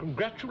of him.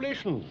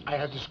 Congratulations. I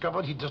have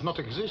discovered he does not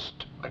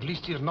exist. At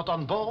least he is not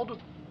on board.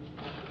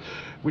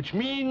 Which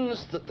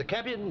means that the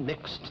cabin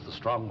next to the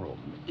strong room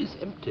is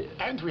empty.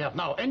 And we have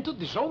now entered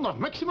the zone of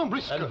maximum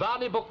risk. And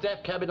Varney booked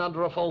that cabin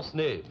under a false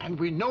name. And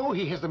we know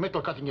he has the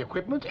metal cutting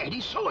equipment, and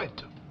he saw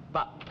it.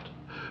 But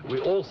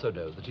we also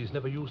know that he's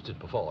never used it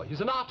before.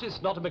 He's an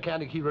artist, not a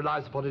mechanic. He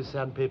relies upon his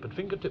sandpapered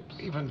fingertips.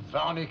 Even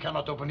Varney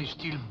cannot open his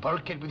steel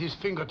bulkhead with his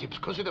fingertips.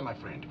 Consider, my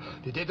friend,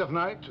 the dead of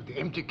night, the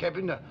empty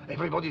cabin,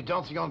 everybody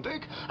dancing on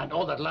deck, and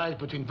all that lies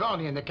between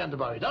Varney and the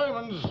Canterbury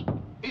Diamonds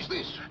is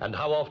this. And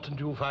how often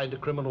do you find a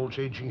criminal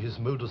changing his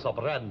modus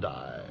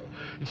operandi?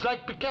 It's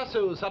like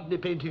Picasso suddenly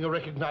painting a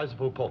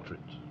recognizable portrait.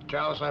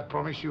 Charles, I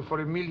promise you, for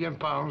 £1 million,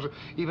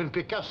 even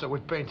Picasso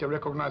would paint a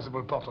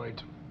recognizable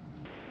portrait.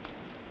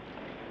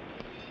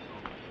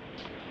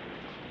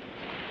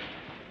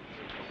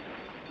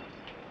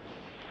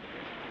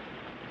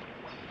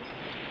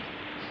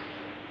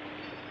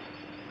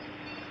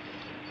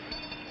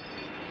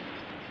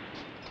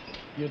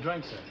 Your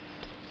drink, sir.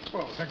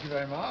 Well, thank you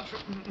very much.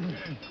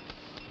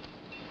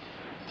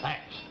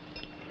 Thanks.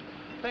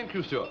 Thank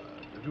you, sir.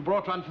 Have you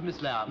brought one for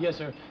Miss Lamb? Yes,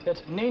 sir.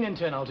 That's 9 and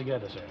 10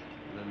 altogether, sir.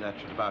 Then that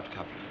should about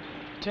cover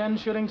it. 10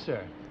 shillings,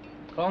 sir.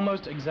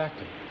 Almost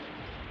exactly.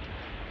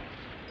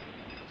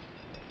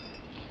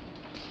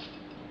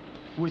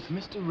 With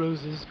Mr.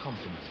 Rose's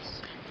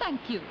compliments.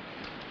 Thank you.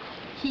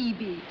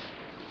 Hebe.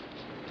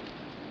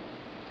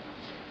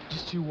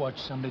 Just you watch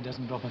somebody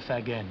doesn't drop a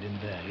fag end in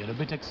there. You're a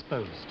bit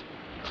exposed.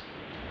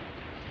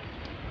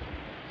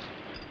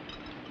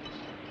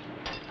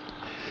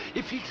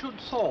 If he should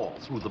soar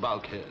through the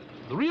bulkhead,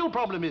 the real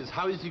problem is,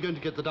 how is he going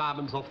to get the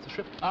diamonds off the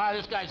ship?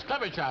 This guy's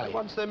clever, Charlie.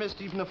 Once they're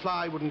missed, even a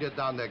fly wouldn't get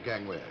down their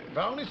gangway.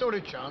 The only sort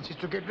of chance is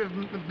to get rid of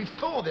them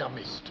before they're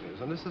missed. Yes,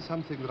 unless there's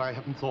something that I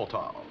haven't thought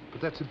of.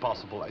 But that's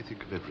impossible. I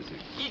think of everything.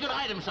 You could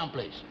hide him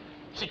someplace.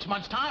 6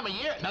 months' time, a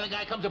year, another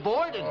guy comes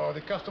aboard and... Oh,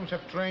 the customs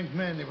have trained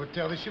men. They would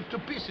tear the ship to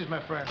pieces, my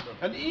friend.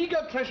 And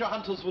eager treasure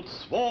hunters would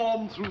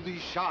swarm through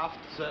these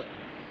shafts.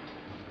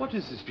 What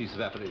is this piece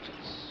of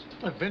apparatus?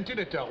 A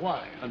ventilator,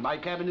 why? And my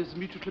cabin is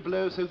immediately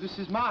below, so this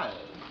is mine.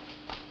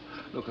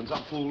 Look, and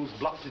some fools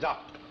blocked it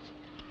up.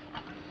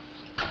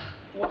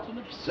 What an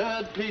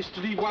absurd place to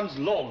leave one's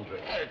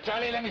laundry.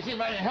 Charlie, let me see if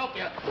I can help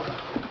you.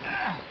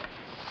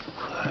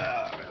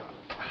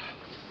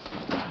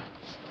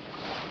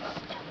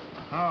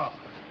 Oh,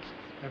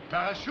 a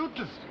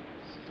parachute.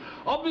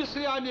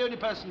 Obviously, I'm the only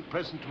person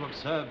present who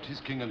observed his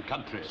king and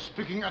country.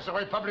 Speaking as a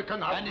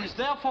Republican, And is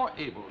therefore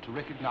able to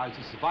recognize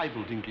a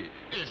survival dinghy.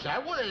 Is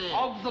that what it is?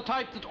 Of the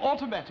type that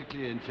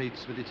automatically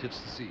inflates when it hits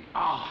the sea.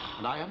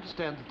 And I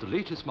understand that the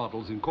latest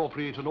models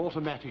incorporate an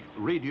automatic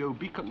radio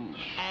beacon.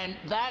 And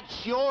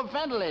that's your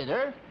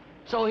ventilator,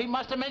 so he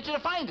must have meant you to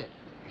find it.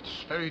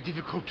 It's very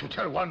difficult to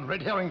tell one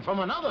red herring from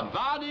another.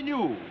 Varney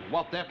knew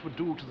what that would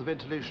do to the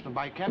ventilation of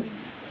my cabin.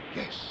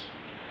 Yes.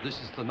 This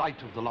is the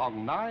night of the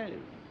long knives.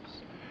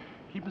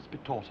 He must be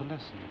taught a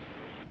lesson.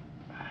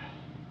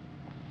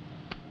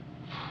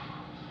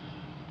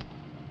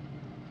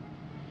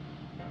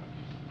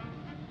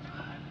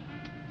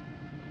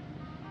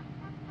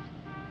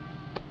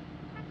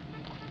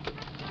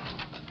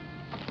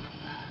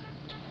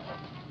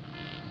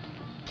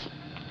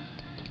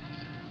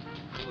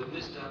 Would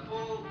Mr.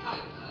 Paul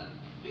Piper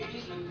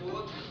please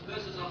report to the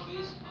purser's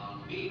office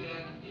on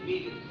B-deck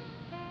immediately?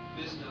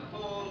 Mr.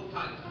 Paul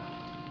Piper.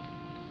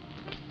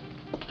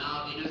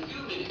 Now, in a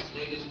few minutes,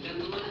 ladies and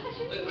gentlemen,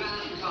 the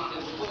Grand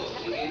Carnival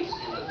Ball begins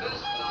in the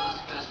first-class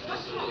passenger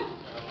saloon.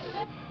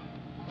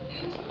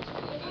 Entrance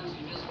to the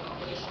fancy dress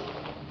competition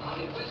are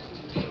requested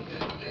to take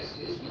their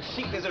places. You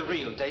think there's a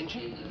real danger?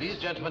 These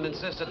gentlemen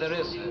insist that there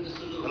is, sir.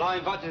 Well, I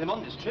invited them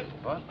on this trip.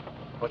 What?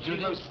 What You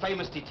you most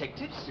famous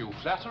detectives. You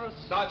flatter us.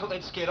 I thought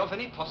they'd scared off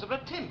any possible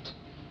attempt.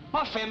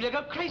 My family will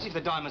go crazy if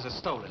the diamonds are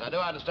stolen. I do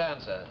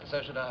understand, sir.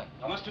 So should I.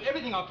 I must do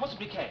everything I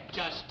possibly can.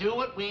 Just do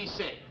what we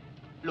say.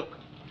 Look,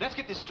 let's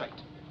get this straight.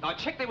 I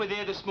checked they were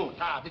there this morning.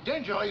 The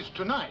danger is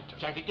tonight.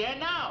 Check again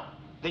now.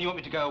 Then you want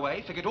me to go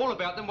away, forget all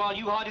about them while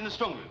you hide in the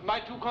strong room.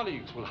 My two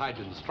colleagues will hide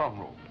in the strong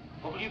room.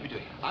 What will you be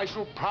doing? I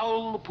shall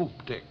prowl the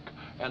poop deck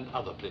and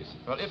other places.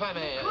 Well, if I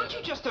may... Can't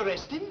you just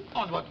arrest him?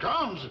 On what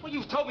grounds? Well,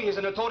 you've told me he's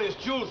a notorious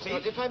jewel thief.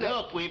 But if I may...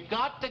 Look, we've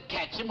got to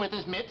catch him with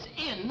his mitts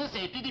in the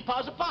safety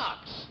deposit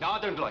box. No, I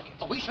don't like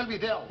it. We shall be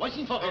there,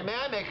 waiting for him. May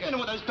I make I don't know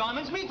what those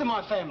diamonds mean to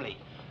my family.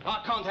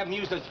 I can't have them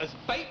used as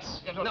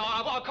baits. No,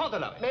 I can't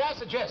allow it. May I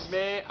suggest...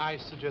 May I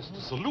suggest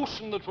a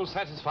solution that will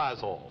satisfy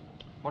us all?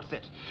 What's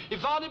that? If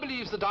Varney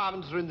believes the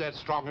diamonds are in that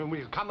strong room,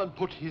 we'll come and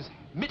put his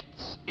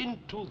mitts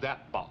into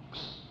that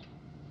box.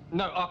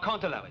 No, I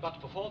can't allow it.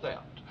 But before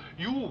that,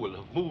 you will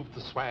have moved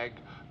the swag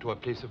to a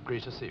place of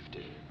greater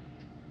safety.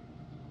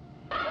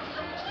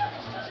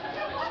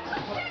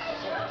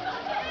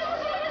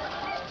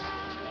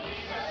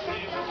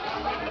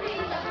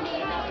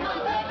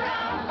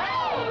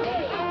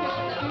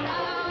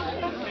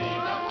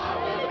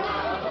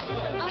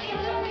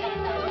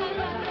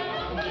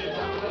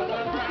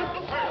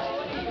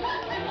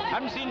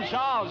 Haven't seen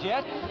Charles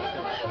yet.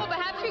 Well,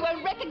 perhaps we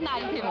won't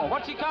recognize him. Oh,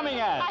 what's he coming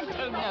as? I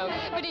don't know,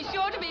 but he's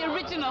sure to be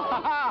original.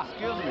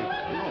 Excuse me.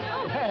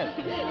 Oh, yes.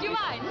 Do you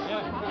mind?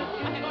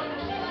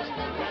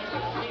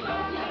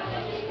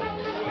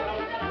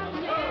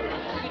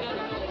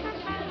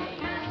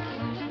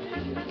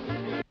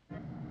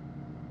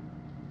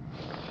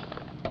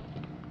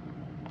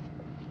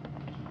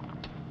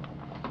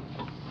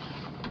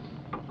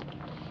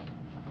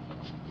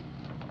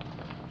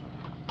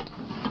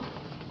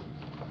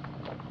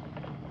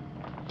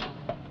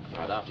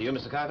 Right after you,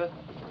 Mr. Kuiper.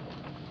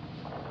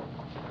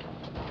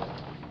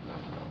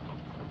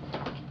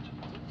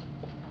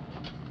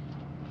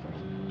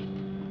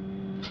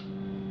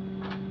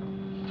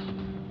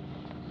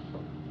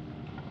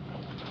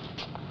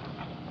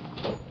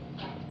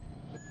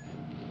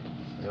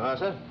 You are,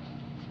 sir?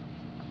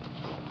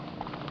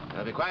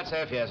 They'll be quite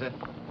safe here, sir.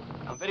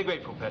 I'm very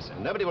grateful, Purser.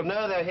 Nobody will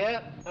know they're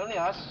here, only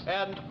us.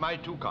 And my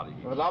two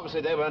colleagues. Well,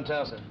 obviously they won't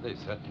tell, sir. They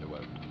certainly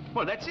won't.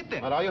 Well, that's it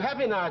then. Well, are you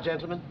happy now,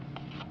 gentlemen?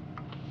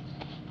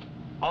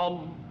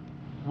 On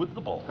with the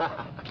ball.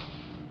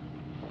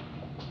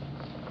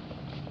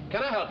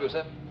 Can I help you,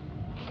 sir?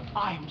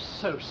 I'm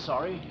so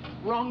sorry.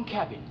 Wrong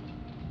cabin.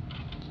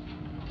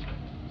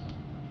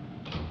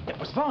 It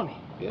was Varney.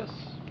 Yes.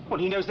 Well,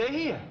 he knows they're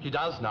here. He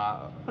does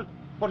now.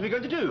 What are we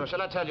going to do? Well,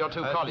 shall I tell your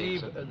two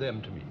colleagues? Leave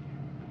them to me.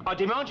 I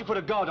demand you put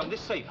a guard on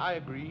this safe. I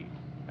agree.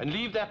 And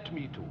leave that to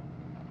me, too.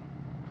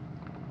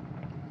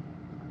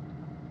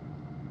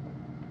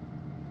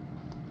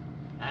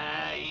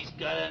 He's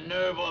got a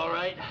nerve, all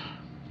right.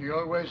 He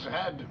always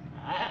had.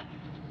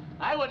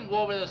 I wouldn't go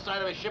over the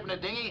side of a ship in a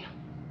dinghy.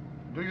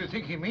 Do you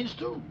think he means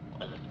to?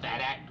 Well,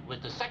 that act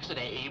with the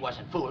Saxony, he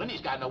wasn't fooling.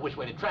 He's got no which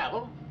way to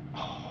travel.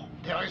 Oh,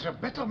 there is a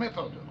better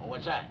method. Oh,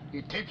 what's that?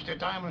 He tapes the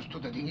diamonds to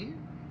the dinghy,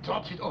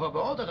 drops it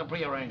overboard at a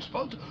prearranged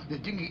spot, the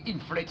dinghy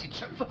inflates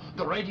itself,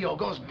 the radio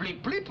goes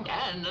bleep bleep.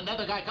 And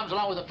another guy comes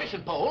along with a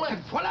fishing pole,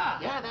 And voila!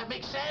 Yeah, that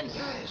makes sense.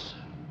 Yes.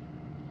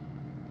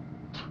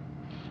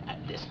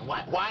 Listen,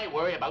 why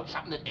worry about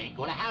something that ain't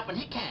gonna happen?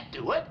 He can't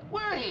do it.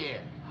 We're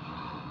here.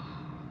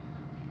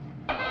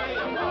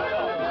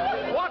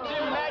 What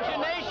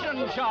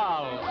imagination,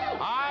 Charles!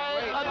 I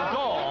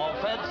adore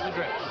fancy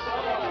dress.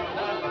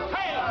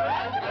 Hey!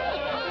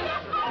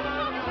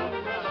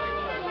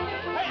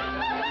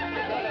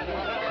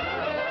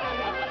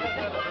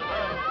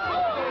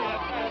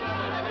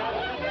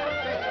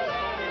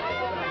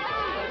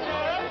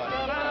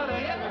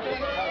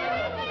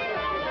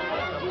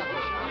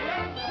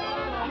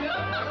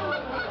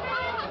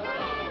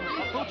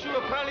 You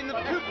were prowling the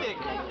poop deck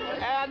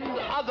and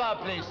other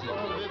places.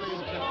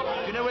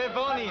 Do you know where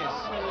Varney is?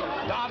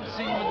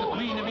 Dancing with the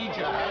Queen of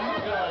Egypt.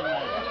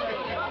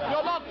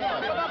 You're not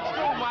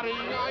still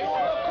worrying, are you?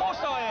 Of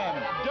course I am.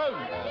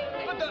 Don't.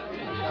 But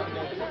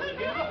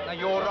now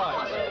you're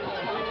right.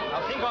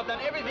 I think I've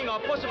done everything I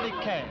possibly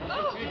can.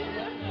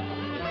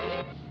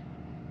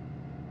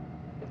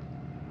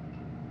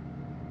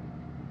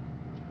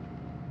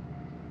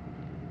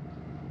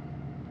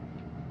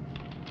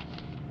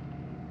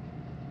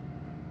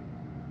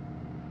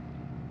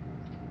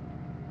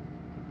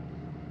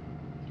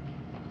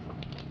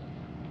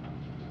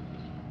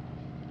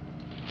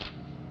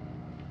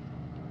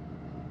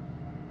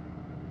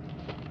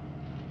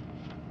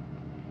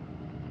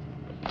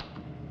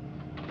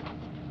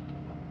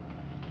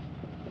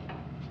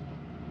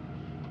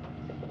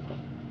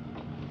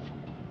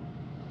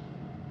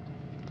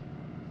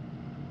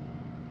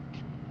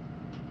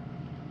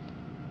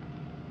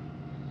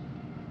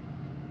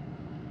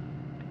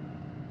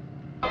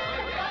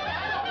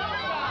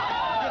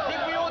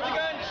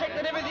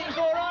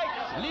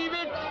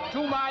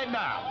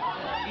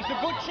 He's a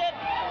good chap.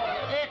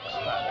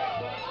 Expert.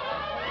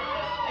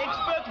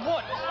 Expert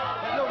what?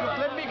 Look,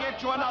 let me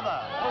get you another.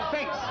 Oh,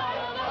 thanks.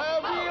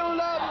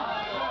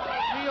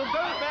 We'll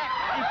go back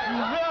if you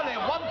really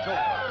want to.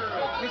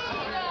 Listen,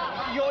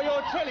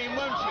 you'll tell him,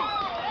 won't you?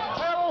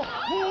 Tell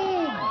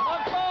whom? My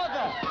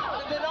father.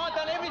 That I've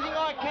done everything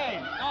I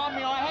can. I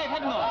mean, I have,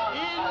 haven't I?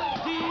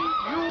 Indeed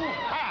you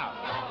have.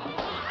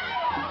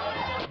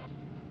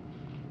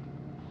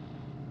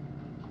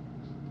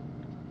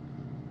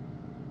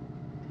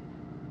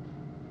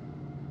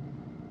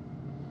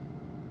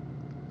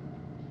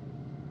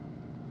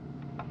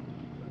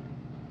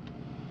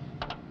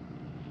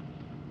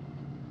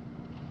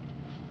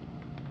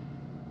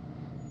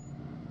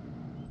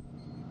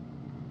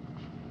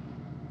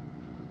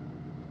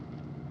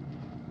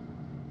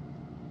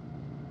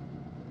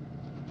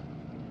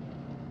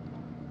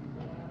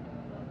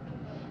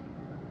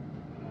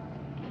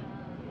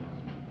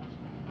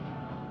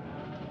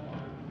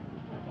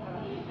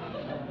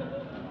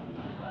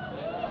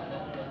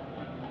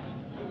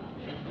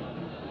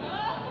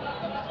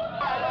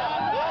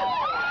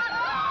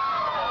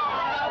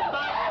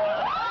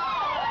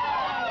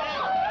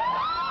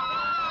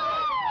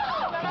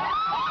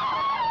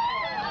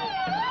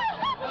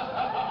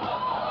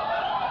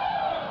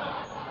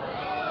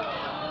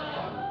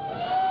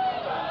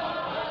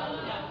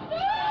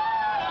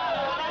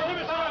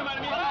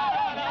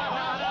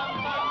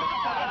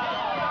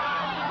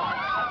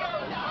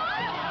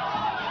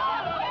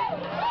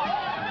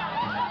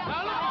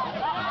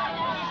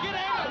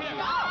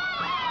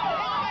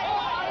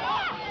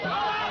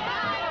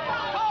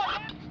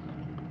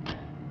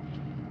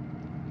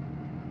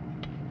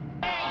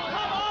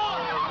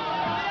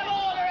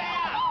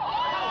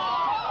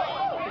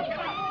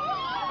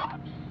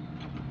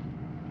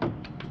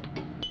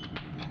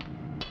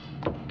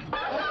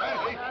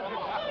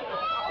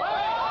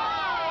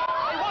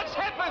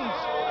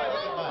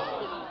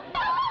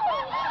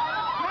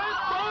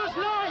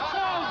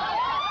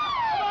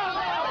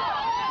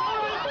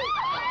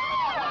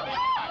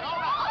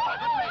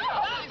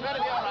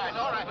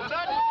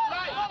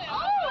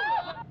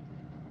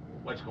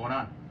 What's going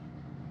on?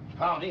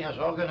 Varney has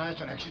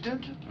organized an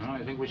accident. Oh,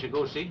 you think we should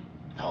go see?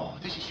 No,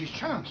 this is his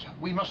chance.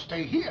 We must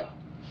stay here.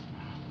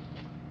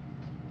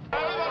 Keep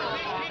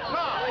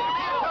calm.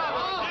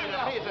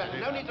 Please,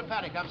 no need to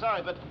panic. I'm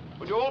sorry, but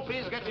would you all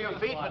please get to your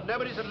feet? But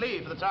nobody's at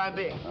leave for the time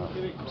being.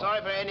 I'm sorry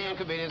for any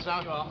inconvenience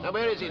now. Now,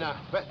 where is he now?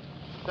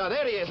 No,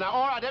 there he is now.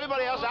 All right,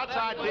 everybody else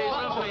outside, please.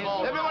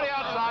 Everybody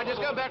outside, just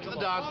go back to the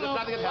dance. There's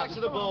nothing that happens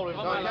to the ballroom.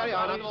 Carry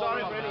on. I'm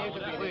sorry for any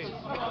inconvenience.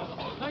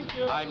 Thank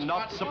you. I'm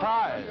not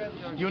surprised.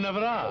 You never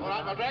are. All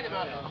right, I'll drag him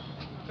out.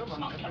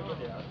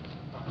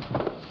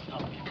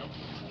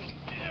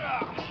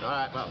 All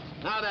right, well,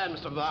 now then,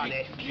 Mr. Varney.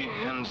 Take your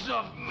hands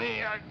off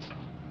me.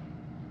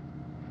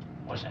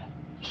 What's that?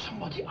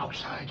 Somebody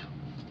outside.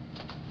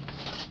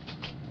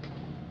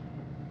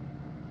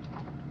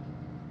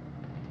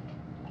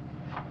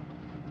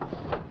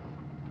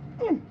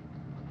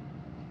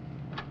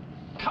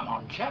 Come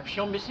on, chaps,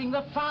 you're missing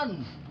the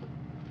fun.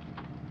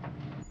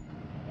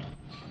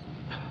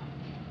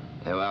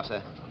 There we are,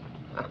 sir.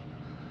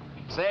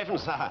 Safe and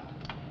sound.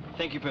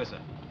 Thank you, Purser.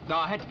 No,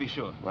 I had to be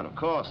sure. Well, of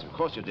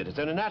course you did. It's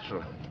only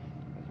natural.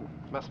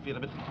 You must feel a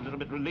little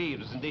bit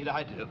relieved, as indeed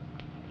I do.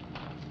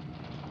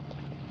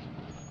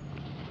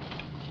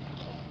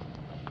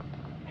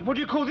 Hey, what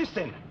do you call this,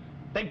 then?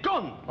 They've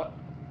gone. What?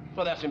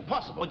 Well, that's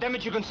impossible. Well, damn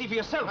it, you can see for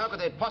yourself. How could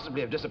they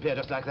possibly have disappeared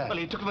just like that? Well,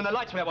 you took them when the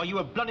lights were out while you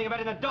were blundering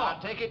about in the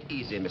dark. Now, take it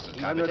easy, Mr.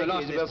 You Kuiper. know the Take it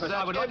last easy. of We'll this, I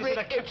search would like to see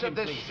every the inch of captain,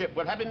 this please. ship.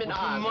 We'll have him in Would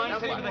you irons. mind No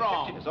saying one to the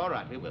wrong. captain? It's all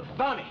right, we will.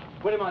 Barney,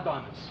 where are my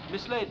diamonds?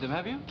 Mislaid them,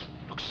 have you?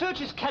 Look, search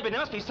his cabin.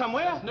 There must be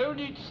somewhere. There's no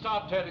need to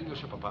start tearing the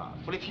ship apart.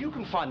 Well, if you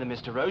can find them,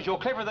 Mr. Rose, you're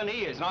cleverer than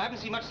he is, and I haven't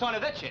seen much sign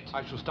of that yet.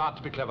 I shall start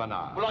to be clever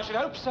now. Well, I should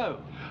hope so.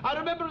 I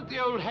remember at the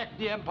old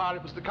Hackney Empire,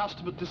 it was the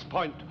custom at this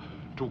point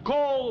to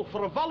call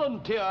for a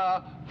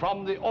volunteer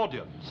from the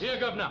audience. Here,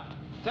 Governor.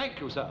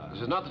 Thank you, sir.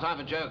 This is not the time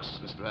for jokes,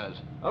 Mr. Rose.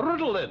 A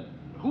riddle, then.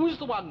 Who's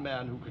the one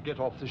man who could get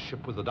off this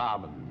ship with the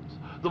diamonds?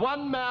 The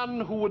one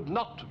man who would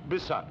not be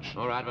searched.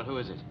 All right, but who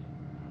is it?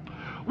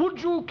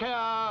 Would you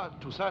care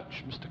to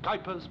search Mr.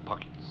 Kuiper's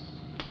pockets?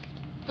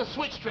 The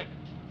switch trick.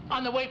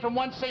 On the way from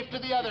one safe to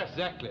the other.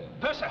 Exactly.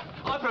 Purser,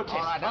 I protest.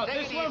 All right, now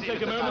take this it won't easy,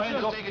 take a Mr.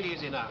 moment. Kuiper. Take it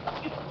easy now.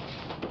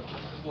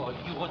 Well,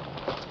 you want...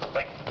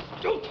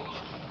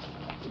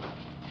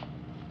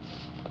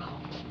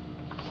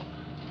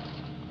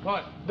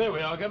 Right, there we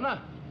are,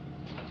 Governor.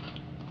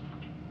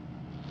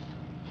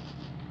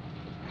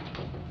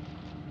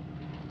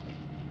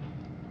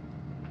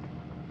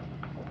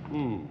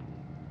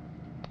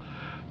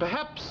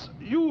 Perhaps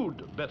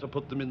you'd better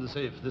put them in the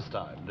safe this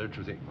time, don't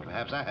you think? Well,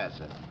 perhaps I had,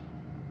 sir.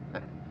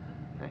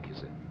 Thank you,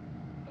 sir.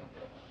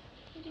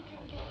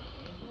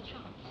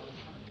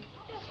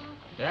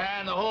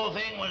 And the whole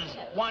thing was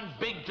one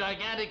big,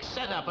 gigantic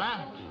setup,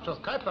 huh? So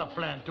Kuiper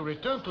planned to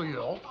return to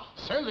Europe,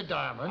 sell the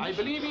diamonds. I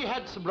believe he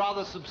had some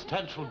rather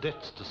substantial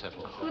debts to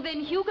settle. Well,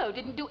 then Hugo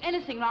didn't do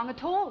anything wrong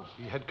at all.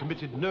 He had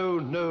committed no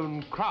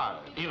known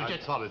crime, He was I'm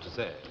just- sorry to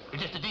say.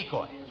 It's just a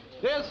decoy.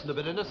 Yes, and a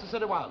very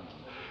necessary one.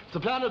 If the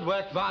plan had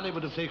worked, Varney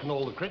would have taken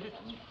all the credit.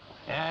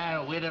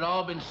 And we'd have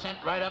all been sent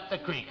right up the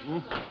creek.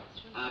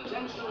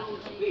 Attention,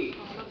 please.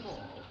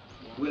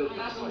 Will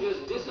passengers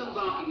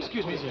disembarking...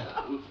 Excuse me, sir.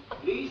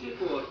 Please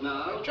report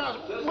now...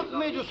 Charles, what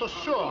made you so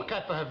sure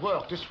Kuiper had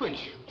worked the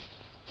switch?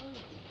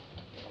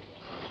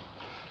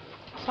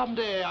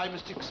 Someday I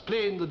must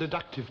explain the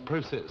deductive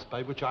process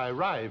by which I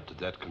arrived at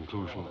that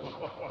conclusion.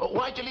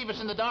 Why'd you leave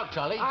us in the dark,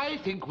 Charlie? I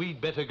think we'd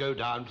better go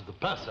down to the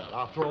purser.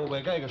 After all,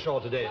 we're going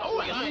ashore today.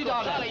 Oh, you see,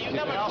 Charlie, you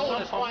never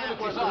told us why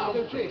that was up.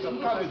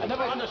 I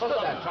never understood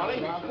that,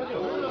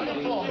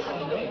 Charlie.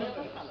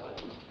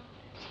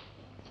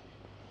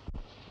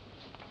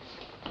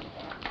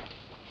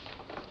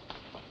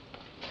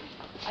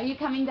 Are you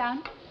coming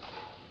down?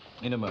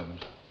 In a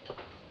moment.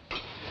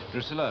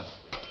 Drusilla,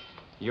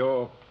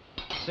 your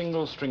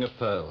single string of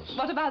pearls.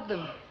 What about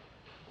them?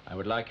 I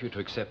would like you to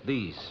accept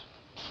these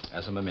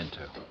as a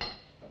memento.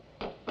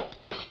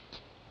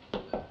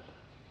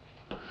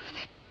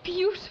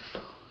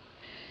 Beautiful.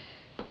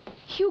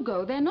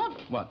 Hugo, they're not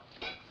What?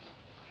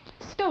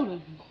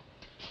 stolen.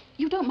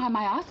 You don't mind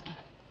my asking?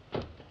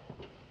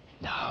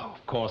 No,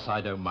 of course I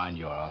don't mind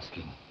your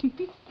asking.